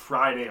just their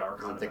Friday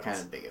Archon They're events. kind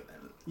of big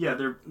event. Yeah,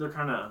 they're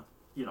kind of,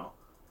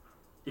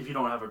 if you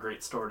don't have a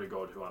great store to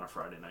go to on a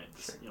Friday night,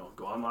 just,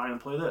 go online and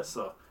play this.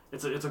 So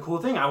it's a cool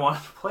thing. I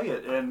wanted to play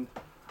it, and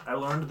I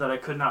learned that I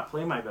could not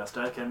play my best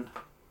deck, and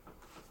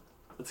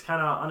it's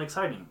kind of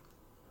unexciting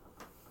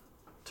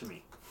to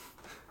me.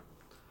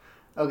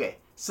 Okay,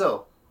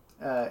 so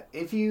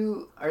if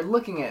you are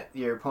looking at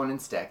your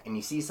opponent's deck and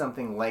you see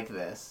something like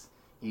this,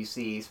 you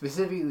see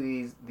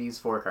specifically these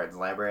 4 cards: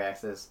 Library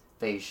Access,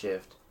 Phase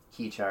Shift,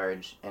 Key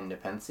Charge, and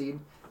Nepenthe.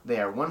 They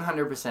are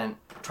 100%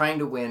 trying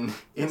to win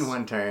in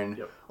one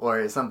turn,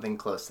 or something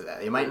close to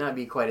that. They might not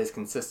be quite as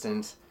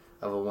consistent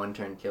of a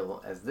 1-turn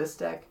kill as this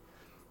deck,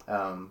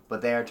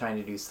 but they are trying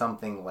to do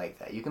something like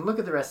that. You can look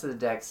at the rest of the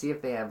deck, see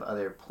if they have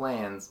other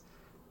plans,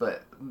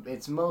 but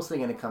it's mostly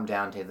going to come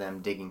down to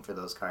them digging for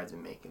those cards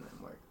and making them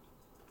work.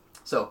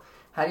 So,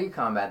 how do you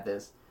combat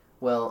this?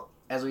 Well,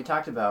 as we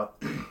talked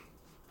about,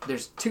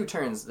 there's 2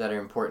 turns that are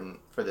important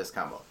for this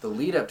combo. The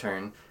lead-up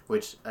turn,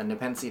 which a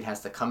Nepenthe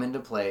has to come into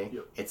play.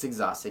 It's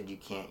exhausted. You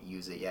can't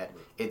use it yet.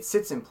 It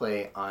sits in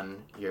play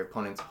on your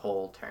opponent's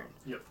whole turn.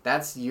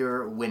 That's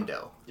your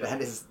window.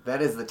 That is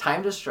the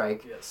time to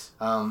strike. Yes.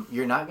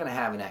 You're not going to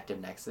have an active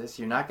Nexus.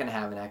 You're not going to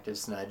have an active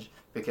Snudge,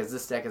 because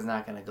this deck is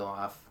not going to go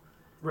off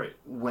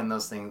when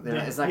those things...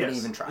 It's not going to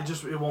even try.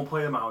 It won't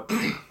play them out.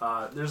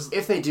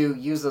 If they do,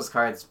 use those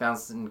cards,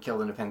 bounce and kill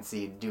the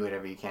Nepenthe, do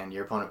whatever you can.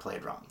 Your opponent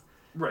played wrong.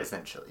 Right.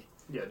 Essentially.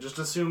 Yeah, just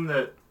assume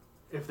that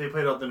if they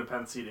played out the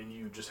Nepenthe and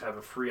you just have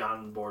a free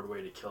on-board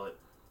way to kill it,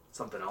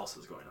 something else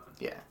is going on.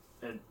 Yeah.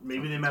 And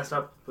maybe they messed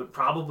up, but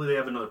probably they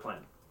have another plan.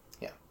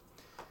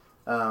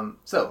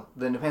 So,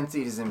 the Nepenthe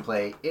is in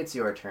play. It's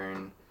your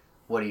turn.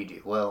 What do you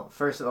do? Well,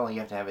 first of all, you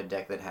have to have a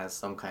deck that has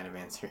some kind of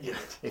answer in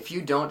it. If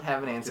you don't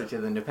have an answer to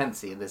the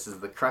Nepenthe, this is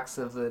the crux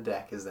of the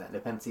deck, is that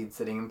Nepenthe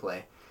sitting in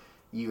play.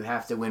 You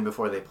have to win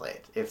before they play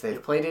it. If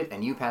they've played it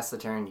and you pass the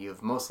turn, you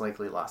have most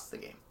likely lost the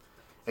game.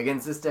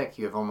 Against this deck,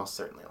 you have almost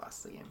certainly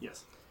lost the game.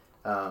 Yes.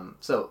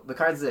 So, the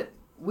cards that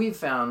we've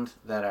found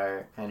that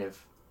are kind of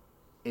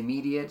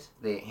immediate,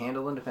 they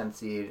handle the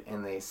Nepenthe,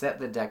 and they set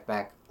the deck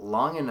back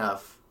long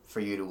enough for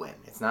you to win.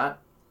 It's not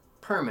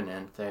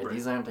permanent.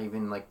 These aren't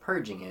even like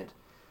purging it,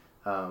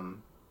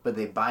 but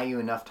they buy you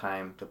enough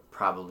time to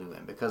probably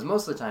win, because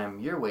most of the time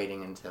you're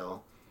waiting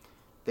until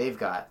they've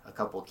got a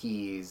couple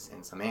keys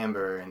and some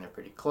amber and they're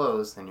pretty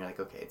close, and you're like,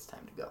 okay, it's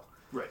time to go.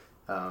 Right.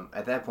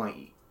 At that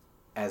point,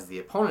 as the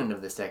opponent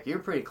of this deck, you're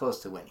pretty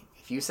close to winning.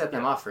 If you set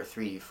them off for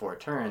 3-4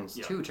 turns,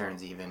 2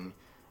 turns even,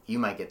 you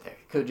might get there.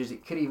 It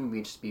could even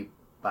be just be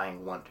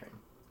buying 1 turn.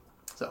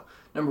 So,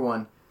 number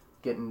 1,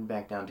 getting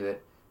back down to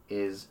it,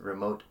 is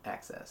remote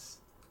access.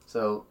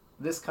 So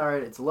this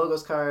card, it's a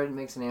Logos card,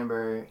 makes an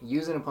amber,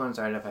 use an opponent's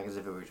artifact as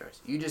if it were yours.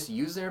 You just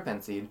use their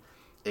Nepenthe,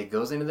 it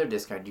goes into their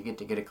discard, you get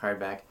to get a card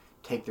back,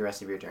 take the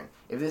rest of your turn.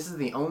 If this is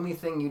the only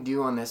thing you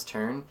do on this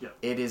turn,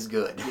 it is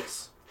good.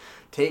 Yes.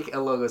 Take a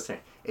Logos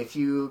turn. If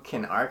you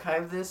can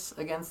archive this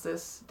against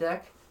this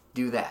deck,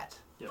 do that.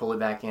 Pull it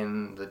back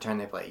in the turn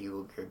they play.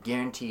 You're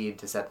guaranteed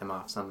to set them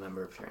off some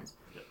number of turns.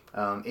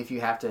 If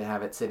you have to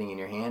have it sitting in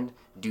your hand,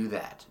 do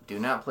that. Do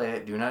not play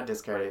it. Do not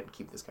discard it.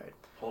 Keep this card.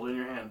 Hold it in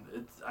your hand.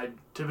 I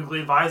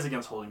typically advise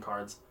against holding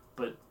cards,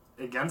 but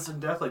against a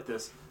deck like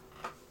this,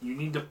 you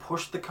need to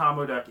push the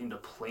combo deck into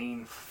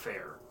playing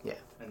fair. Yeah.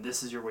 And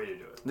this is your way to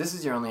do it. This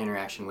is your only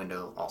interaction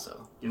window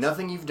also. Yes.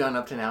 Nothing you've done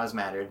up to now has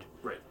mattered.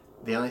 Right.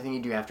 The only thing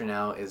you do after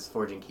now is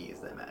forging keys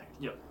that matter.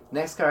 Yep.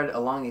 Next card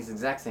along these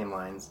exact same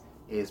lines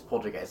is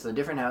Poltergeist. So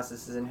different house.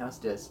 This is in-house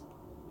disc.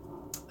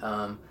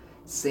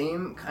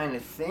 Same kind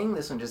of thing.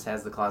 This one just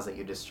has the clause that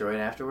you destroyed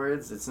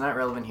afterwards. It's not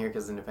relevant here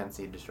because the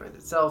Nepenthe destroys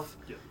itself.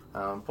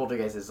 Yep.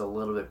 Poltergeist is a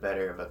little bit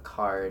better of a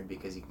card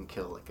because you can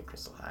kill like a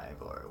Crystal Hive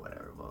or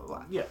whatever, blah, blah,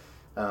 blah.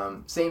 Yeah.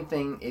 Same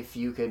thing, if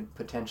you could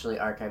potentially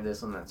archive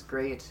this one, that's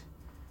great.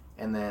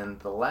 And then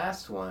the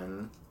last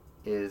one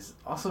is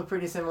also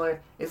pretty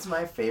similar. It's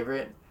my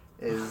favorite,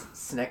 is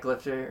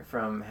Snecklifter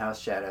from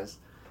House Shadows.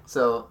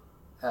 So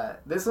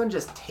this one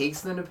just takes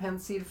the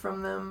Nepenthe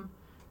from them.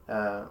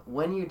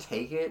 When you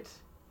take it,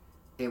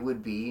 it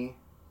would be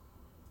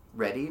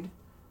readied.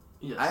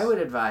 Yes. I would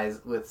advise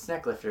with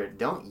Snecklifter,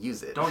 don't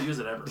use it. Don't use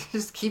it ever.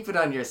 Just keep it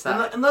on your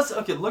side. Unless,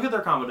 okay, look at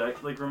their combo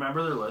deck. Like,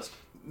 remember their list.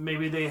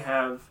 Maybe they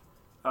have,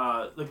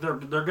 like, they're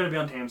going to be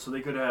untamed, so they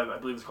could have, I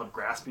believe it's called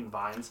Grasping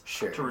Vines.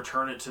 Sure. To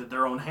return it to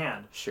their own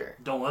hand. Sure.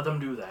 Don't let them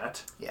do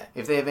that. Yeah.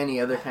 If they have any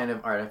other kind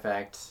of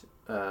artifact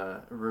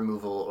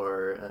removal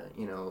or,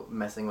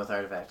 messing with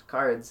artifact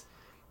cards,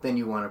 then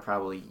you want to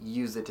probably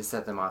use it to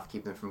set them off,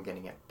 keep them from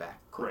getting it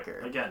back quicker.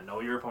 Right. Again, know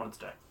your opponent's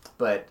deck.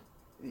 But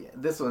yeah,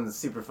 this one's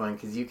super fun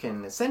because you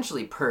can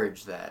essentially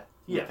purge that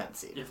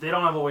Nepenthe. If they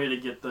don't have a way to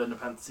get the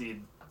Nepenthe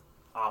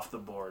off the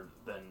board,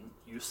 then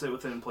you sit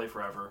with it and play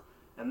forever.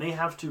 And they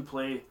have to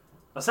play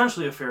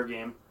essentially a fair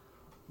game.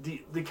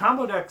 The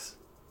combo decks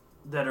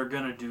that are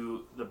going to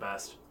do the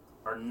best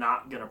are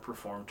not going to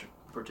perform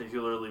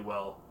particularly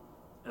well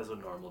as a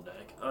normal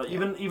deck.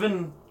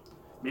 Even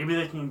maybe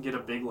they can get a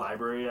big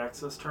library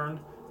access turn,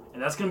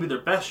 and that's going to be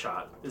their best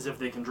shot, is if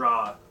they can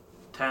draw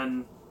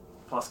 10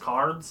 plus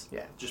cards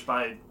just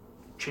by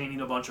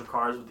chaining a bunch of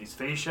cards with these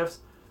phase shifts.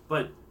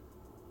 But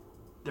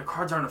their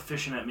cards aren't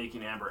efficient at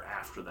making amber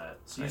after that,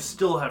 so you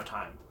still have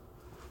time.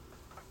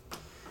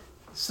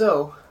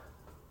 So,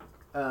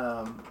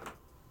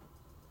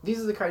 these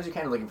are the cards you're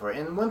kind of looking for.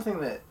 And one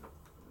thing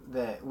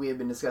that we have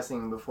been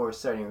discussing before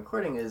starting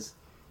recording is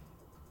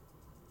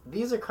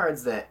these are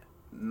cards that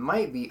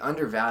might be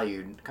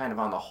undervalued kind of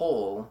on the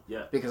whole,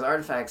 because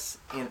artifacts,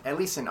 at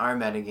least in our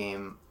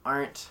metagame,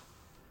 aren't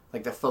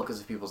like the focus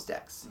of people's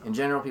decks. In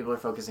general, people are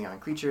focusing on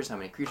creatures. How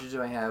many creatures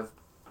do I have?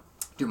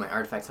 Do my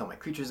artifacts help my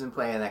creatures in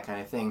play? That kind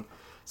of thing.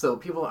 So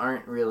people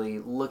aren't really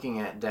looking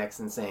at decks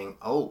and saying,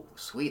 oh,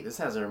 sweet, this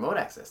has a remote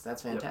access.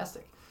 That's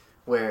fantastic.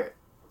 Where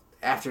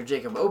after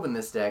Jacob opened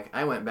this deck,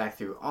 I went back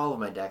through all of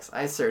my decks.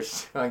 I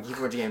searched on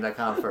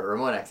keyforgegame.com for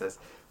remote access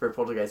for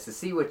Poltergeist to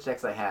see which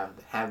decks I have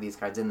that have these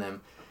cards in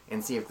them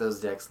and see if those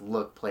decks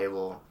look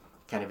playable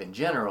kind of in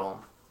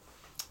general.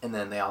 And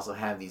then they also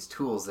have these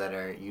tools that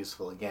are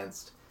useful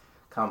against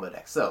combo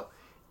decks. So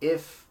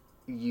if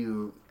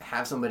you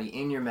have somebody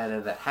in your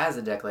meta that has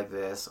a deck like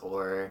this,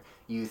 or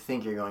you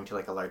think you're going to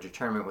like a larger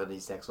tournament where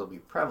these decks will be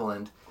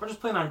prevalent, or just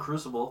playing on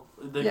Crucible,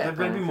 they're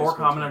going to be more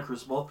common on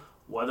Crucible.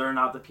 Whether or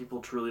not the people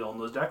truly own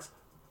those decks,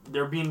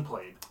 they're being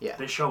played.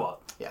 They show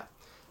up.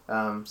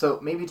 So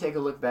maybe take a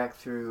look back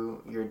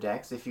through your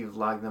decks. If you've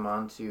logged them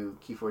onto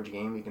Keyforge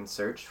Game, you can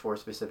search for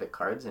specific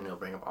cards and it'll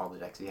bring up all the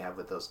decks you have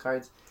with those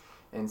cards,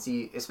 and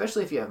see,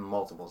 especially if you have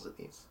multiples of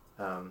these.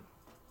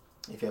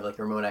 If you have like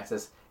remote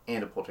access,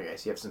 and a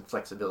poltergeist. You have some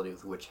flexibility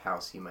with which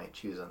house you might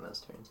choose on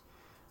those turns.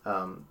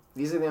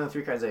 These are the only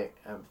 3 cards I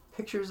have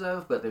pictures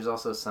of, but there's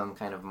also some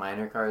kind of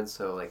minor cards.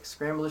 So like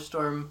Scrambler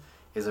Storm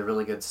is a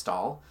really good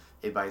stall.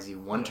 It buys you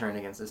 1 turn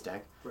against this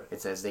deck. Right.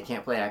 It says they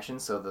can't play action,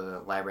 so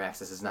the library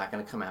access is not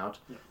going to come out.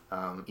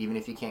 Yeah. Even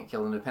if you can't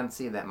kill an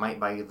dependency, that might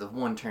buy you the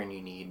 1 turn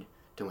you need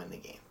to win the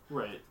game.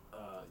 Right.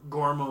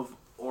 Gorm of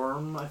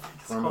Orm, I think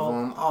it's Gorm called. of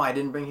Orm. Oh, I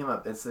didn't bring him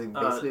up. It's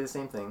basically the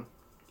same thing.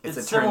 It's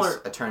a similar,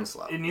 turn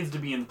slow. It needs to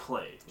be in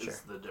play, is Sure.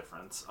 the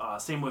difference.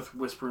 Same with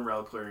Whispering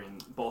Reliquary,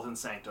 both in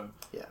Sanctum.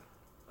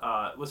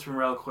 Yeah. Whispering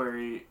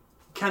Reliquary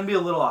can be a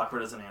little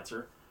awkward as an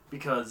answer,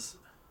 because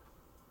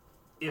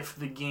if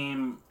the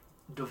game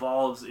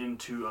devolves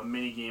into a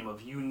mini game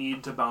of you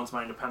need to bounce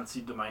my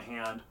dependency to my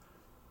hand,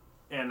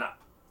 and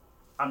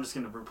I'm just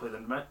going to replay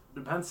the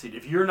dependency.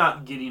 If you're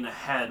not getting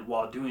ahead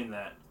while doing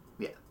that,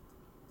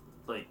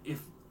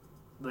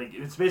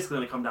 it's basically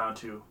going to come down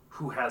to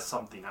who has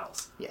something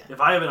else. Yeah.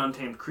 If I have an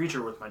untamed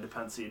creature with my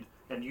defense seed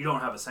and you don't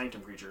have a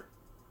Sanctum creature,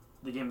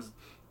 the game's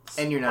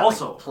and you're not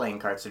also playing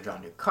cards to draw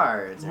new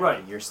cards.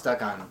 Right. You're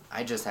stuck on,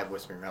 I just have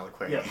Whispering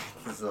Reliquary. Yeah.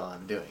 This is all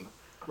I'm doing.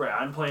 Right,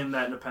 I'm playing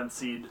that defense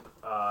seed,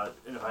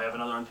 and if I have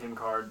another untamed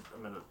card,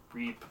 I'm going to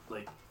reap.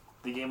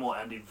 The game will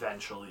end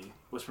eventually.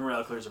 Whispering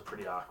Reliquary is a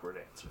pretty awkward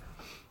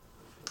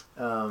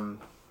answer.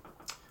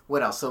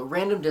 What else? So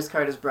random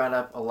discard is brought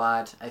up a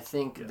lot. I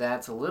think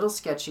that's a little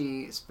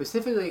sketchy,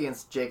 specifically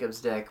against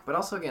Jacob's deck, but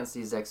also against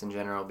these decks in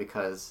general,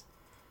 because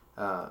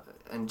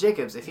and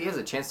Jacob's, if he has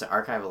a chance to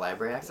archive a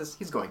library access,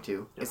 he's going to.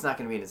 Yep. It's not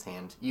going to be in his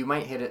hand. You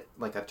might hit it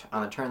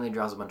on a turn that he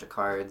draws a bunch of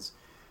cards,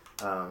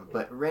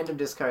 but random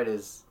discard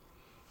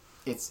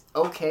it's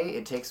okay.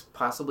 It takes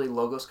possibly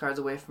Logos cards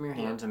away from your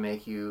hand to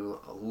make you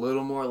a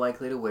little more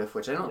likely to whiff,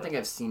 which I don't think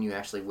I've seen you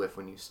actually whiff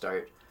when you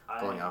start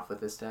going off with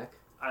this deck.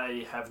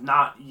 I have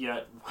not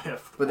yet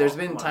whiffed. But there's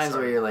been times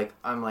where you're like,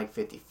 I'm like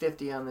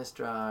 50-50 on this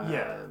draw.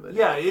 Yeah, but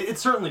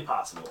it's certainly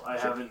possible. I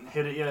haven't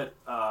hit it yet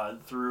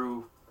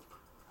through,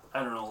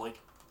 I don't know,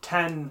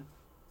 10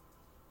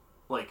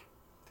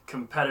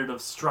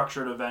 competitive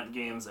structured event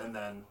games, and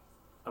then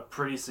a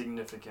pretty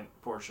significant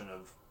portion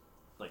of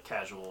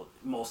casual,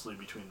 mostly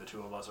between the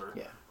two of us, or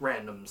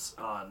randoms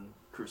on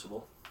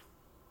Crucible.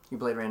 You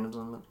played randoms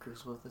on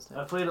Crucible with this deck?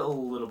 I played a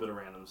little bit of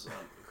randoms on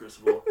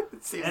Crucible.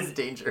 It seems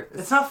dangerous.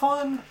 It's not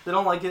fun. They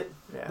don't like it.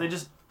 Yeah.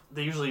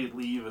 They usually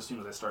leave as soon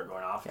as they start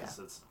going off, because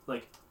it's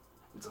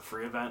a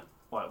free event.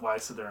 Why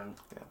sit there and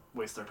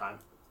waste their time?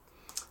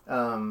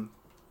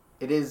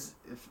 It is,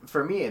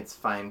 for me, it's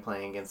fine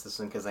playing against this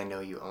one because I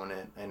know you own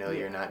it. I know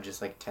you're not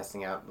just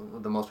testing out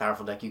the most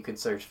powerful deck you could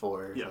search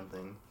for or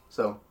something.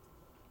 So,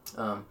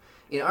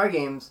 in our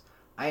games,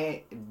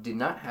 I did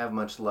not have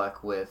much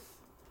luck with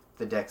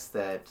the decks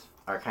that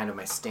are kind of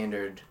my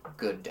standard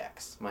good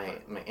decks. My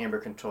Amber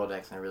control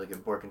decks, my really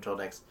good board control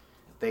decks,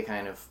 they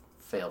kind of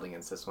failed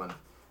against this one.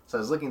 So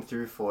I was looking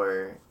through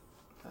for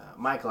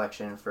my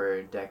collection for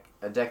a deck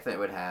that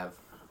would have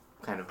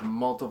kind of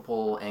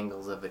multiple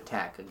angles of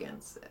attack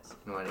against this.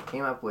 And what I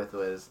came up with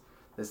was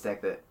this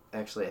deck that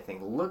actually I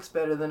think looks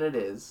better than it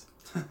is.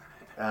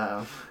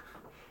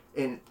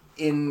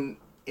 In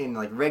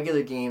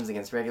regular games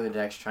against regular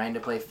decks, trying to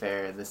play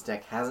fair, this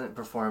deck hasn't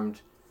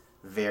performed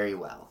very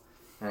well.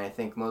 And I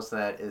think most of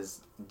that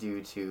is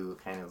due to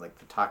kind of the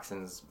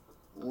toxins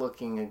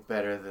looking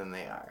better than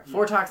they are.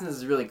 4 toxins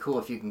is really cool.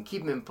 If you can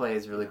keep them in play,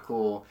 it's really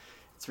cool.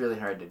 It's really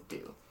hard to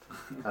do.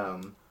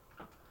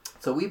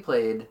 So we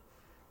played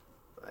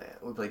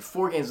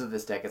 4 games with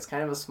this deck. It's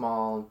kind of a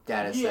small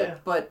data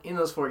set, but in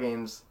those 4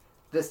 games,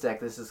 this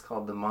is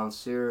called the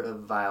Monsieur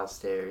of Vile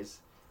Stairs,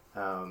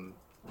 won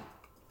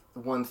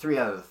 3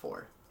 out of the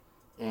 4.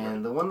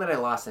 And the one that I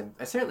lost,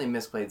 I certainly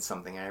misplayed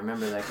something. I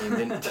remember that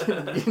game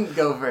didn't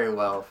go very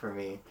well for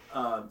me.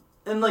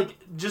 And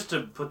just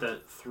to put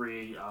that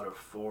 3 out of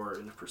 4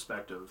 into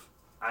perspective,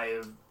 I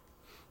have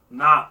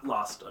not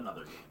lost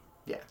another game.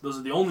 Yeah. Those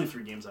are the only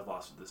 3 games I've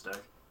lost with this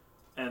deck.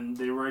 And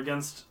they were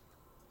against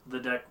the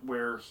deck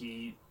where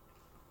he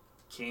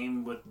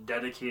came with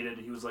dedicated,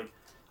 he was like,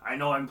 I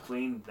know I'm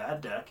playing that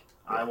deck.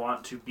 Yeah. I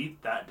want to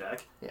beat that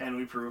deck. Yeah. And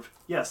we proved,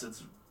 yes,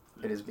 it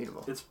is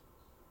beatable. It's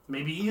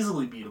maybe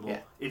easily beatable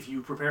if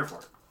you prepare for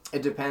it.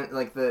 It depends.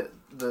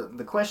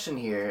 The question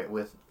here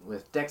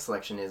with deck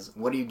selection is,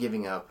 what are you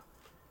giving up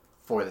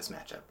for this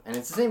matchup? And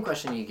it's the same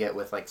question you get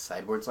with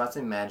sideboard slots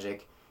in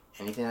Magic,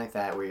 anything like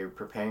that, where you're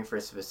preparing for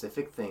a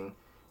specific thing.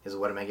 Is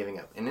what am I giving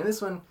up? And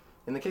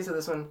in the case of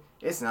this one,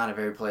 it's not a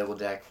very playable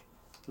deck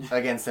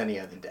against any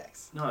other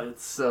decks. No,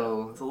 it's a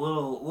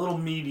little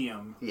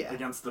medium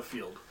against the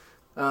field.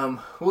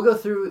 We'll go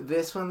through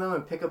this one though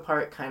and pick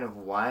apart kind of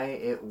why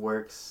it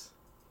works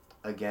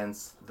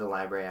against the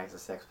library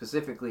access deck,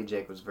 specifically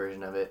Jacob's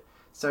version of it.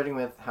 Starting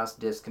with House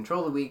Disc,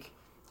 Control the Weak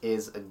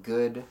is a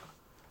good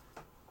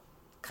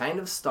kind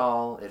of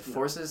stall. It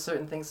forces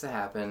certain things to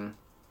happen.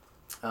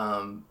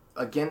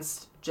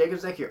 Against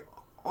Jacob's deck, you're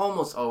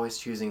almost always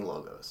choosing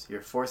Logos.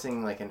 You're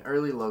forcing an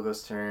early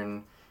Logos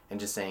turn and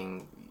just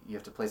saying you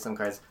have to play some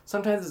cards.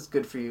 Sometimes it's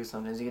good for you.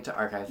 Sometimes you get to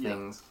archive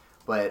things.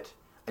 But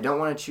I don't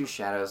want to choose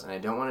Shadows, and I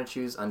don't want to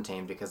choose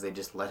Untamed because they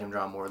just let him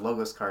draw more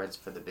Logos cards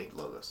for the big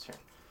Logos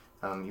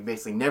turn. You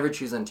basically never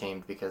choose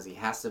Untamed because he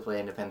has to play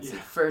Independence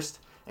Seed first,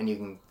 and you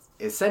can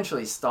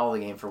essentially stall the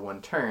game for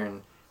one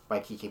turn by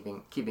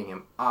keeping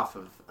him off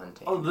of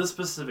Untamed. Oh, this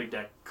specific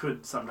deck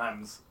could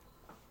sometimes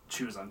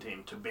choose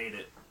Untamed to bait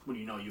it when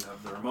you know you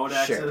have the remote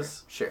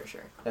access. Sure.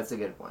 That's a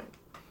good point.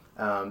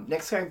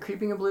 Next card,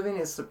 Creeping Oblivion,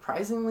 is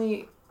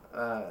surprisingly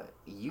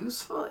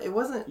useful. It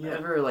wasn't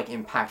ever like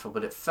impactful,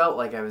 but it felt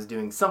like I was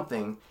doing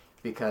something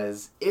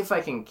because if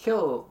I can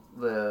kill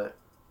the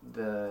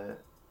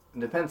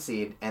Independence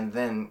Seed and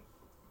then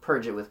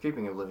purge it with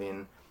Creeping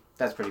Oblivion,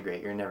 that's pretty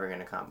great. You're never going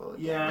to combo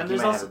again. Yeah, like, and you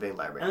there's might also, have a big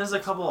library. and there's a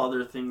couple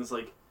other things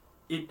like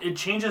it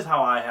changes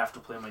how I have to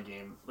play my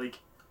game. Like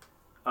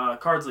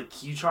cards like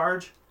Key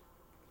Charge,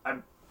 I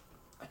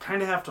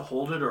kind of have to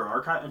hold it or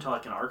archive until I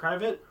can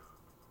archive it.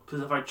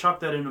 Because if I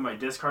chuck that into my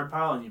discard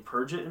pile and you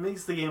purge it, it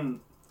makes the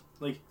game,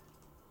 like,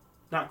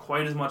 not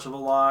quite as much of a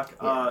lock.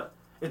 Yeah.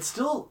 It's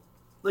still,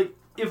 like,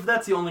 if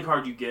that's the only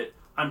card you get,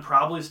 I'm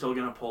probably still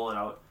going to pull it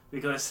out.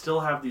 Because I still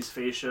have these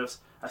phase shifts.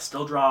 I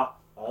still draw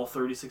all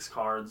 36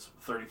 cards,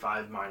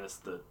 35 minus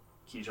the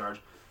Key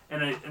Charge.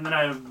 And then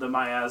I have the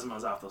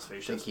miasmas off those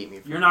phase shifts.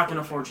 You're not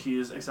going to forge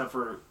keys except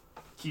for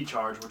Key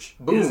Charge, which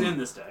is in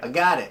this deck. I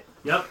got it.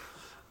 Yep.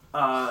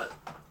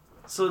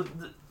 So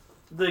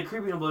the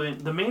Creeping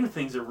Oblivion, the main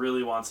things it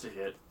really wants to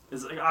hit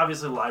is like,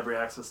 obviously library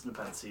access and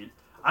Independence Seed.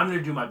 I'm going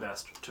to do my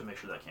best to make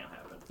sure that can't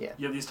happen. Yeah.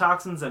 You have these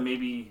toxins that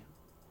maybe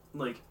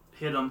like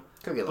hit them,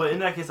 but in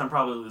that case I'm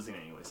probably losing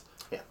anyways.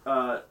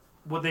 Yeah.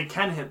 What they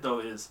can hit though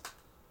is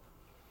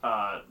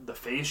the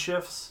phase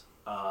shifts.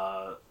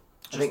 I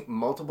think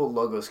multiple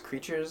Logos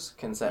creatures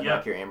can set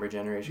back your Amber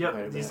generation quite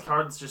a bit. These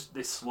cards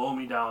they slow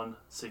me down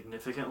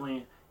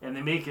significantly, and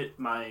they make it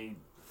my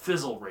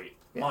fizzle rate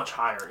much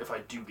higher if I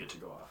do get to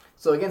go off.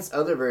 So against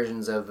other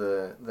versions of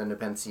the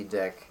Independence Seed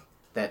deck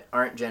that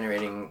aren't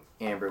generating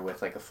Amber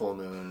with like a Full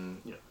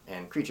Moon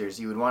and creatures,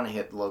 you would want to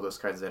hit Logos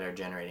cards that are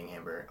generating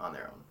Amber on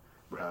their own.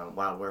 Right.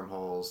 Wild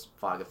Wormholes,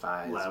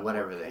 Fogifies,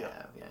 whatever they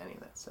have. Yeah, any of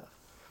that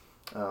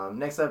stuff.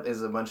 Next up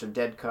is a bunch of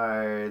dead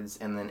cards,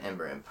 and then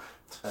Ember Imp.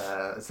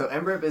 So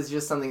Ember Imp is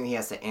just something he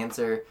has to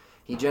answer.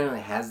 He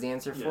generally has the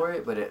answer for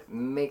it, but it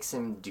makes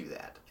him do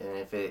that.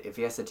 And if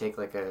he has to take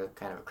like a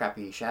kind of a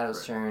crappy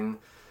Shadows turn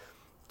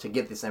to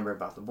get this Ember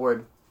Imp off the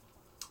board,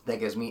 that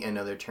gives me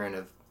another turn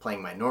of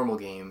playing my normal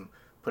game,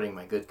 putting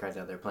my good cards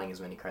out there, playing as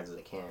many cards as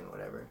I can,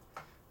 whatever.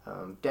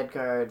 Dead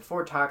card,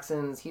 4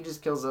 Toxins. He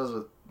just kills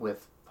those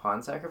with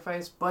Pawn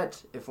Sacrifice,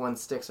 but if one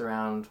sticks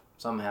around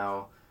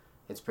somehow,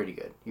 it's pretty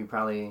good.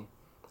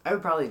 I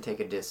would probably take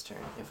a Dis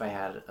turn if I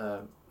had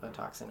a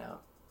Toxin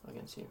out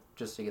against you,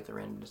 just to get the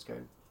random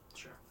discard.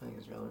 Sure. I think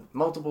it's relevant.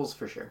 Multiples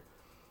for sure.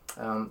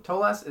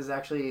 Tolas is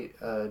actually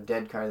a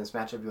dead card in this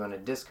matchup. You want to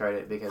discard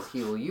it because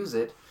he will use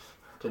it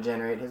to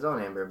generate his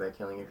own Amber by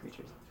killing your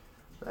creatures.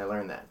 I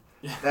learned that.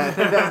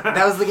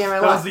 That was the game I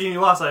lost. That was the game you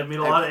lost. I made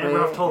a lot of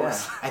Amber off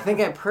Tolas. Yeah. I think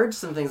I purged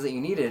some things that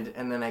you needed,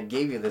 and then I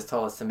gave you this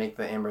Tolas to make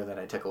the Amber that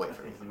I took away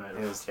from you.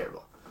 It was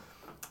terrible.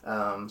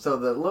 So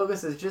the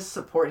Logos is just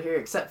support here,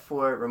 except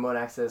for Remote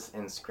Access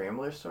and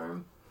Scrambler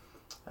Storm.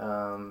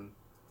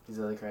 These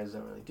other cards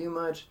don't really do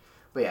much.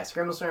 But yeah,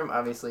 Scramble Storm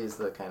obviously is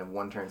the kind of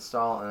one-turn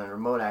stall, and then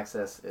Remote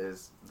Access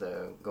is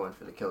the going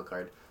for the kill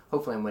card.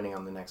 Hopefully I'm winning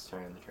on the next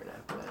turn and the turn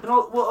after that. And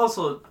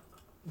also,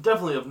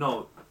 definitely of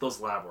note, those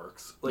lab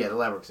works. Like, the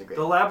lab works are great.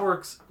 The lab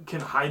works can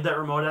hide that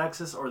Remote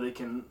Access, or they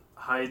can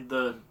hide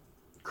the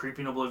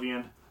Creeping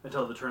Oblivion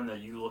until the turn that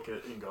you look at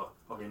it and go,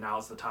 okay,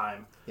 now's the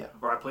time. Yeah.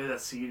 Or I play that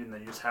seed and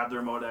then you just have the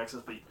Remote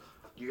Access, but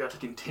you got to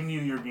continue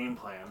your game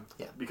plan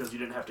because you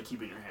didn't have to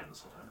keep it in your hand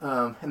this whole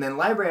time. And then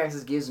Library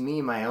Access gives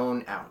me my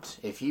own out.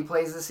 If he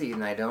plays the seed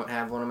and I don't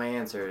have one of my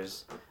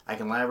answers, I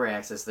can Library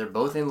Access. They're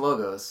both in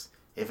Logos.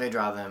 If I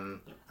draw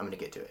them, I'm going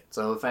to get to it.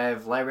 So if I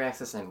have Library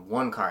Access and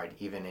one card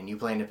even, and you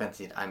play Independence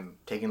Seed, I'm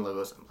taking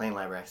Logos, I'm playing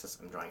Library Access,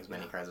 I'm drawing as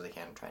many cards as I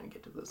can, trying to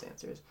get to those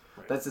answers.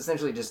 Right. That's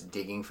essentially just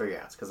digging for your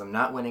outs, because I'm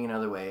not winning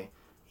another way.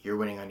 You're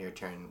winning on your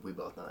turn. We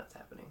both know that's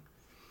happening.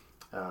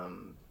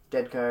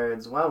 Dead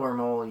cards, Wild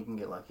Wormhole, you can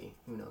get lucky.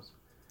 Who knows?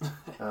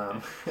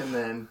 And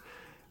then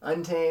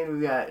Untamed,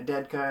 we got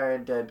dead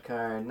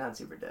card, not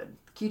super dead.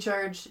 Key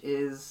Charge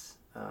is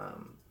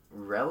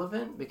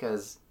relevant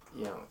because,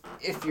 you know,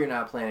 if you're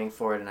not planning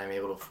for it and I'm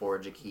able to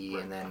forge a key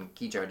and then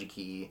key charge a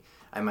key,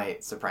 I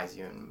might surprise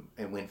you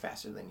and win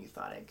faster than you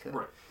thought I could.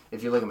 Right.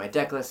 If you look at my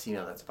deck list, you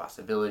know that's a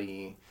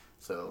possibility,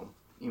 so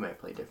you might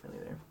play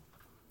differently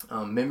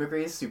there.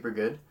 Mimicry is super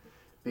good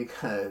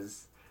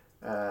because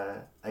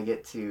I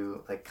get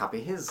to like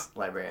copy his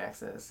Library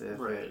Access if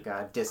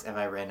if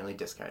I randomly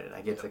discard it.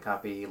 I get to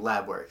copy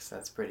Lab Works.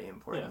 That's pretty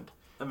important.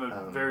 Yeah. I'm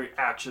a very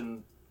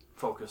action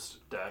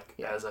focused deck,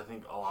 as I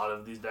think a lot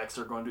of these decks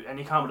are going to.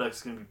 Any combo deck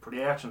is going to be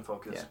pretty action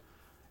focused,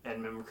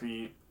 and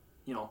Mimicry,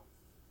 you know,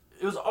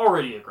 it was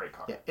already a great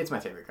card. Yeah, it's my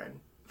favorite card.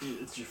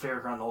 It's your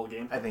favorite card in the whole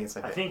game. I think it's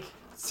my favorite. I think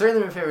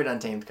certainly my favorite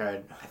Untamed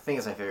card. I think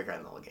it's my favorite card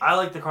in the whole game. I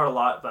like the card a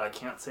lot, but I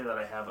can't say that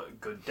I have a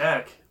good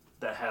deck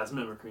that has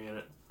Mimicry in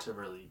it to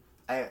really.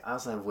 I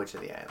also have Witch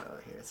of the Eye though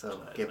here, so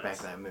Nice, get back nice.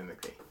 to that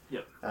mimicry.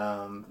 Yep.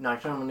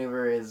 Nocturnal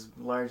Maneuver is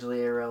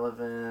largely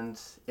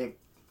irrelevant.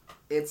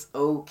 It's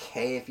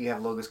okay if you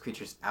have Logos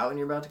creatures out and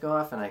you're about to go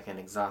off, and I can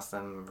exhaust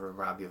them or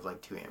rob you of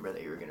like 2 amber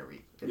that you were gonna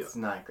reap. It's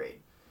not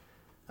great.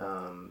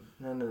 None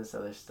of this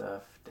other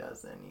stuff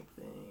does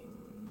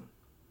anything.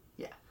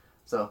 Yeah.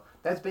 So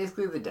that's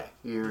basically the deck.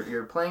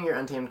 You're playing your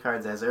Untamed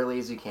cards as early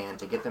as you can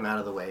to get them out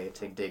of the way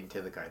to dig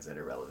to the cards that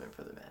are relevant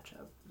for the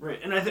matchup. Right,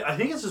 and I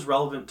think it's just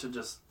relevant to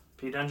just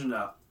pay attention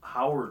to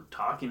how we're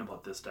talking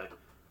about this deck.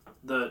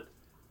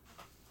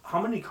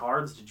 How many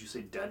cards did you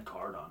say dead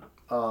card on it?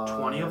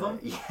 20 of them?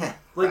 Yeah,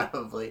 like,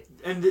 probably.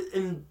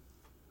 And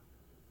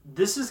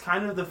this is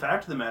kind of the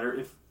fact of the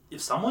matter.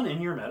 If someone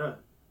in your meta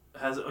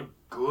has a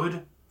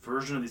good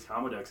version of these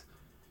combo decks,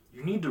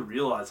 you need to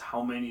realize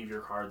how many of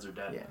your cards are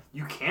dead. Yeah.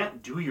 You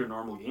can't do your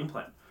normal game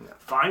plan. No.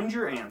 Find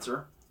your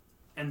answer,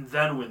 and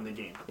then win the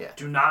game. Yeah.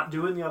 Do not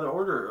do it in the other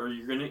order, or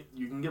you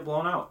can get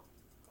blown out.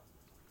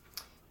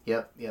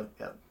 Yep.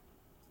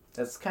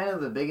 That's kind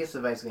of the biggest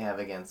advice we have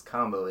against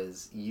combo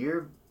is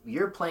you're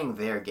playing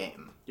their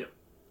game. Yep.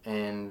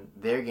 And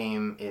their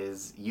game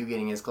is you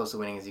getting as close to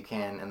winning as you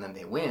can, and then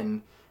they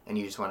win, and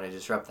you just want to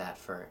disrupt that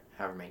for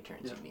however many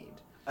turns you need.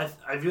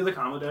 I view the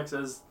combo decks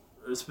as,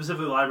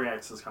 specifically Library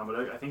Access combo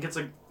deck, I think it's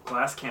a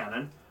glass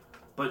cannon,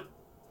 but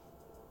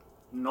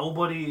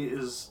nobody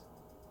is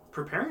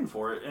preparing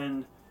for it,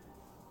 and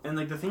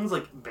like the things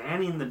like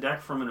banning the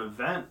deck from an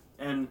event,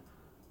 and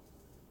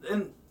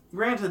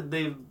granted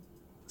they've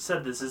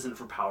said this isn't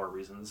for power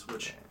reasons,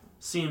 which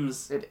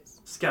seems It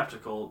is.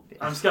 skeptical. Yeah.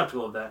 I'm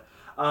skeptical of that.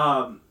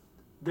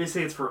 They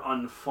say it's for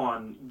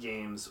unfun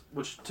games,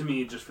 which to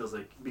me just feels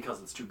like because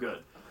it's too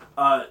good.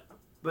 But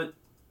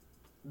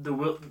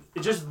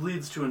it just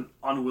leads to an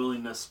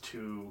unwillingness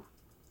to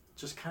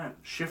just kind of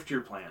shift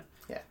your plan.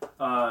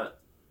 Yeah.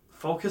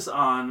 Focus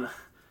on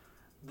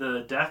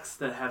the decks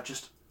that have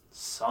just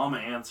some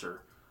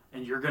answer,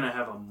 and you're going to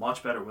have a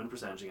much better win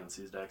percentage against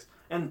these decks.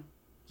 And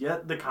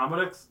yet the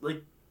combo decks,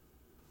 like,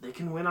 they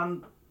can win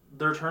on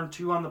their turn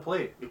 2 on the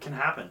plate. It can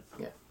happen.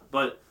 Yeah.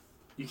 But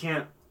you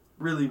can't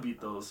really beat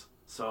those.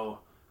 So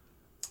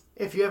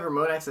if you have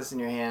remote access in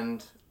your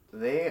hand,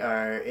 they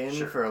are in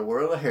Sure. for a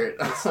world of hurt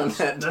on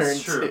that turn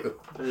true. too.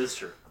 That is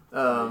true.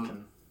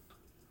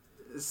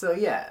 So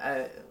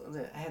yeah,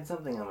 I had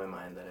something on my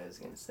mind that I was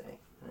going to say,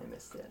 and I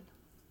missed it.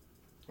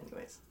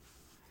 Anyways.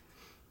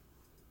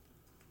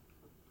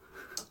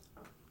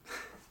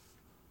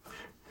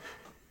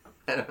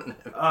 I don't know.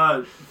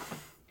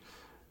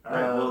 All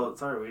right. Well,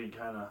 sorry we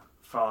kind of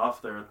fell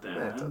off there at the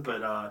end, okay.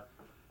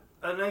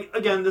 but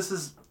again, this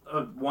is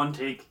a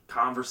one-take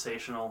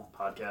conversational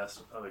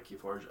podcast of a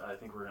Keyforge. I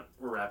think we're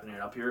wrapping it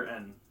up here,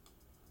 and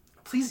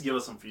please give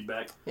us some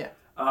feedback. Yeah.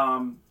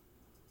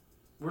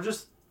 We're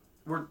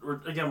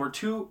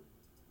two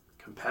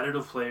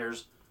competitive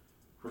players.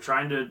 We're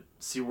trying to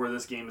see where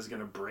this game is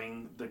going to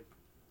bring the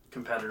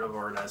competitive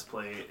organized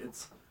play.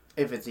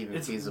 If it's even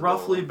feasible. It's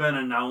roughly been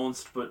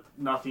announced, but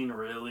nothing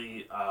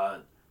really.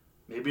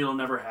 Maybe it'll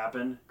never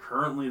happen.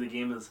 Currently, the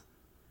game is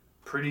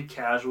pretty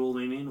casual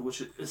leaning,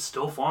 which is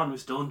still fun. We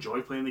still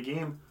enjoy playing the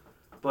game.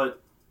 But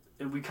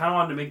we kind of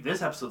wanted to make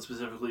this episode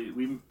specifically.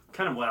 We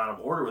kind of went out of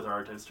order with our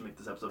archetypes to make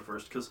this episode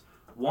first. Because,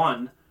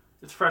 one,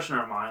 it's fresh in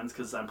our minds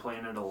because I'm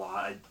playing it a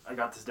lot. I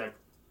got this deck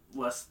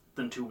less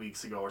than 2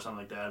 weeks ago or something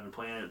like that. I've been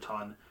playing it a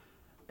ton.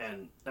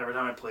 And every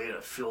time I play it,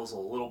 it feels a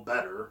little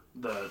better.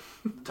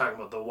 Talking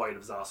about the White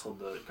of Zosel,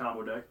 the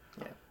combo deck.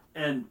 Yeah.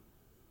 And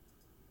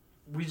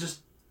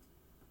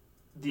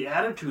the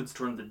attitudes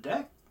toward the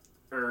deck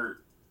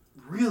are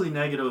really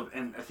negative,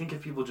 and I think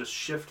if people just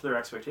shift their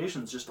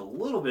expectations just a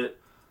little bit,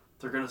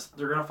 they're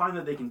gonna find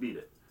that they can beat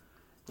it.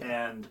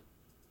 And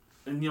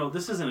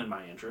this isn't in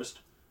my interest,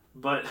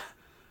 but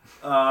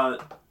I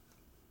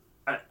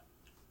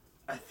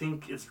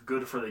think it's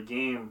good for the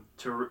game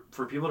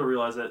for people to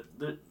realize that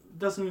it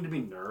doesn't need to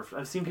be nerfed.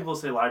 I've seen people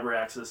say Library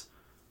Access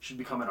should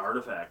become an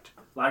artifact.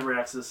 Library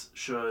Access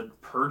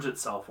should purge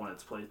itself when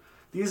it's played.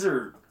 These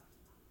are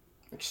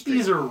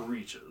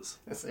reaches.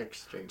 That's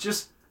extreme.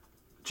 Just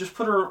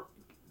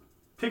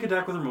pick a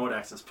deck with remote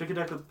access. Pick a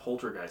deck with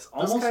Poltergeist.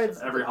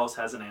 Almost every house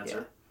has an answer.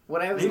 Yeah.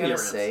 What I was Maybe going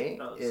to say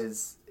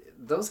is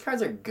those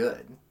cards are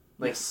good.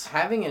 Like, yes.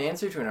 Having an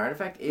answer to an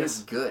artifact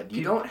is good.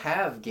 You don't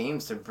have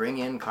games to bring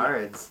in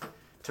cards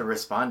to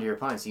respond to your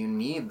opponents. You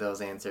need those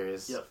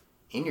answers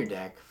in your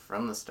deck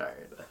from the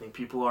start. I think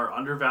people are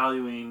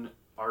undervaluing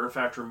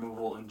artifact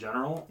removal in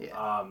general.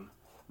 Yeah.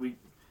 We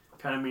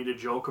kind of made a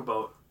joke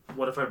about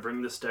what if I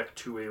bring this deck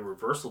to a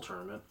reversal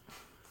tournament,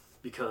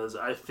 because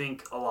I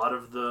think a lot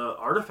of the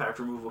artifact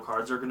removal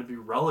cards are going to be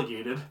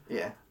relegated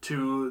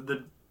to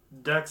the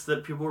decks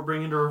that people are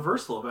bringing to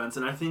reversal events.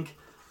 And I think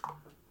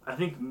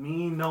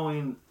me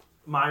knowing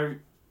my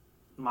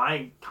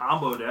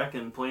combo deck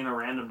and playing a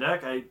random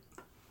deck, I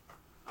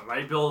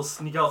might be able to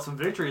sneak out some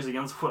victories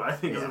against what I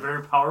think is a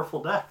very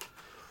powerful deck.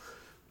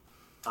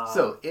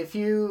 So if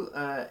you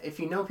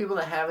know people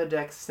that have a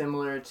deck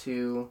similar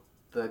to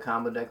the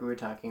combo deck we were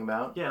talking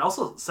about, and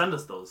also send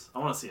us those. I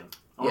want to see them.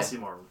 I want to see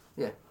more of them.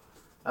 Yeah.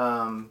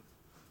 and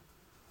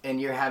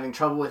you're having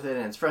trouble with it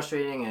and it's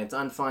frustrating and it's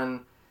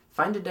unfun,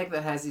 find a deck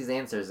that has these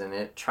answers in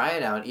it. Try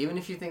it out, even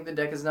if you think the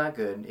deck is not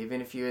good.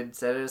 Even if you had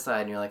set it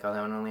aside and you're like, oh,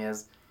 that one only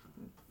has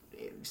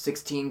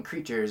 16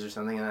 creatures or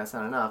something and that's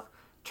not enough.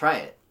 Try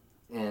it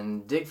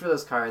and dig for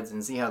those cards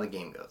and see how the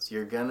game goes.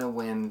 You're gonna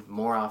win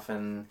more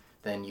often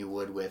than you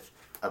would with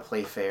a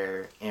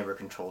Playfair Amber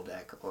Control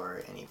deck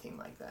or anything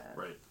like that.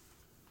 Right.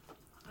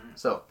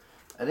 So,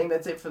 I think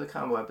that's it for the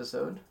combo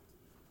episode.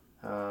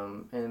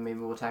 And maybe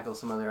we'll tackle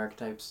some other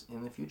archetypes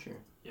in the future.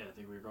 Yeah, I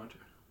think we're going to.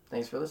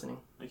 Thanks for listening.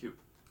 Thank you.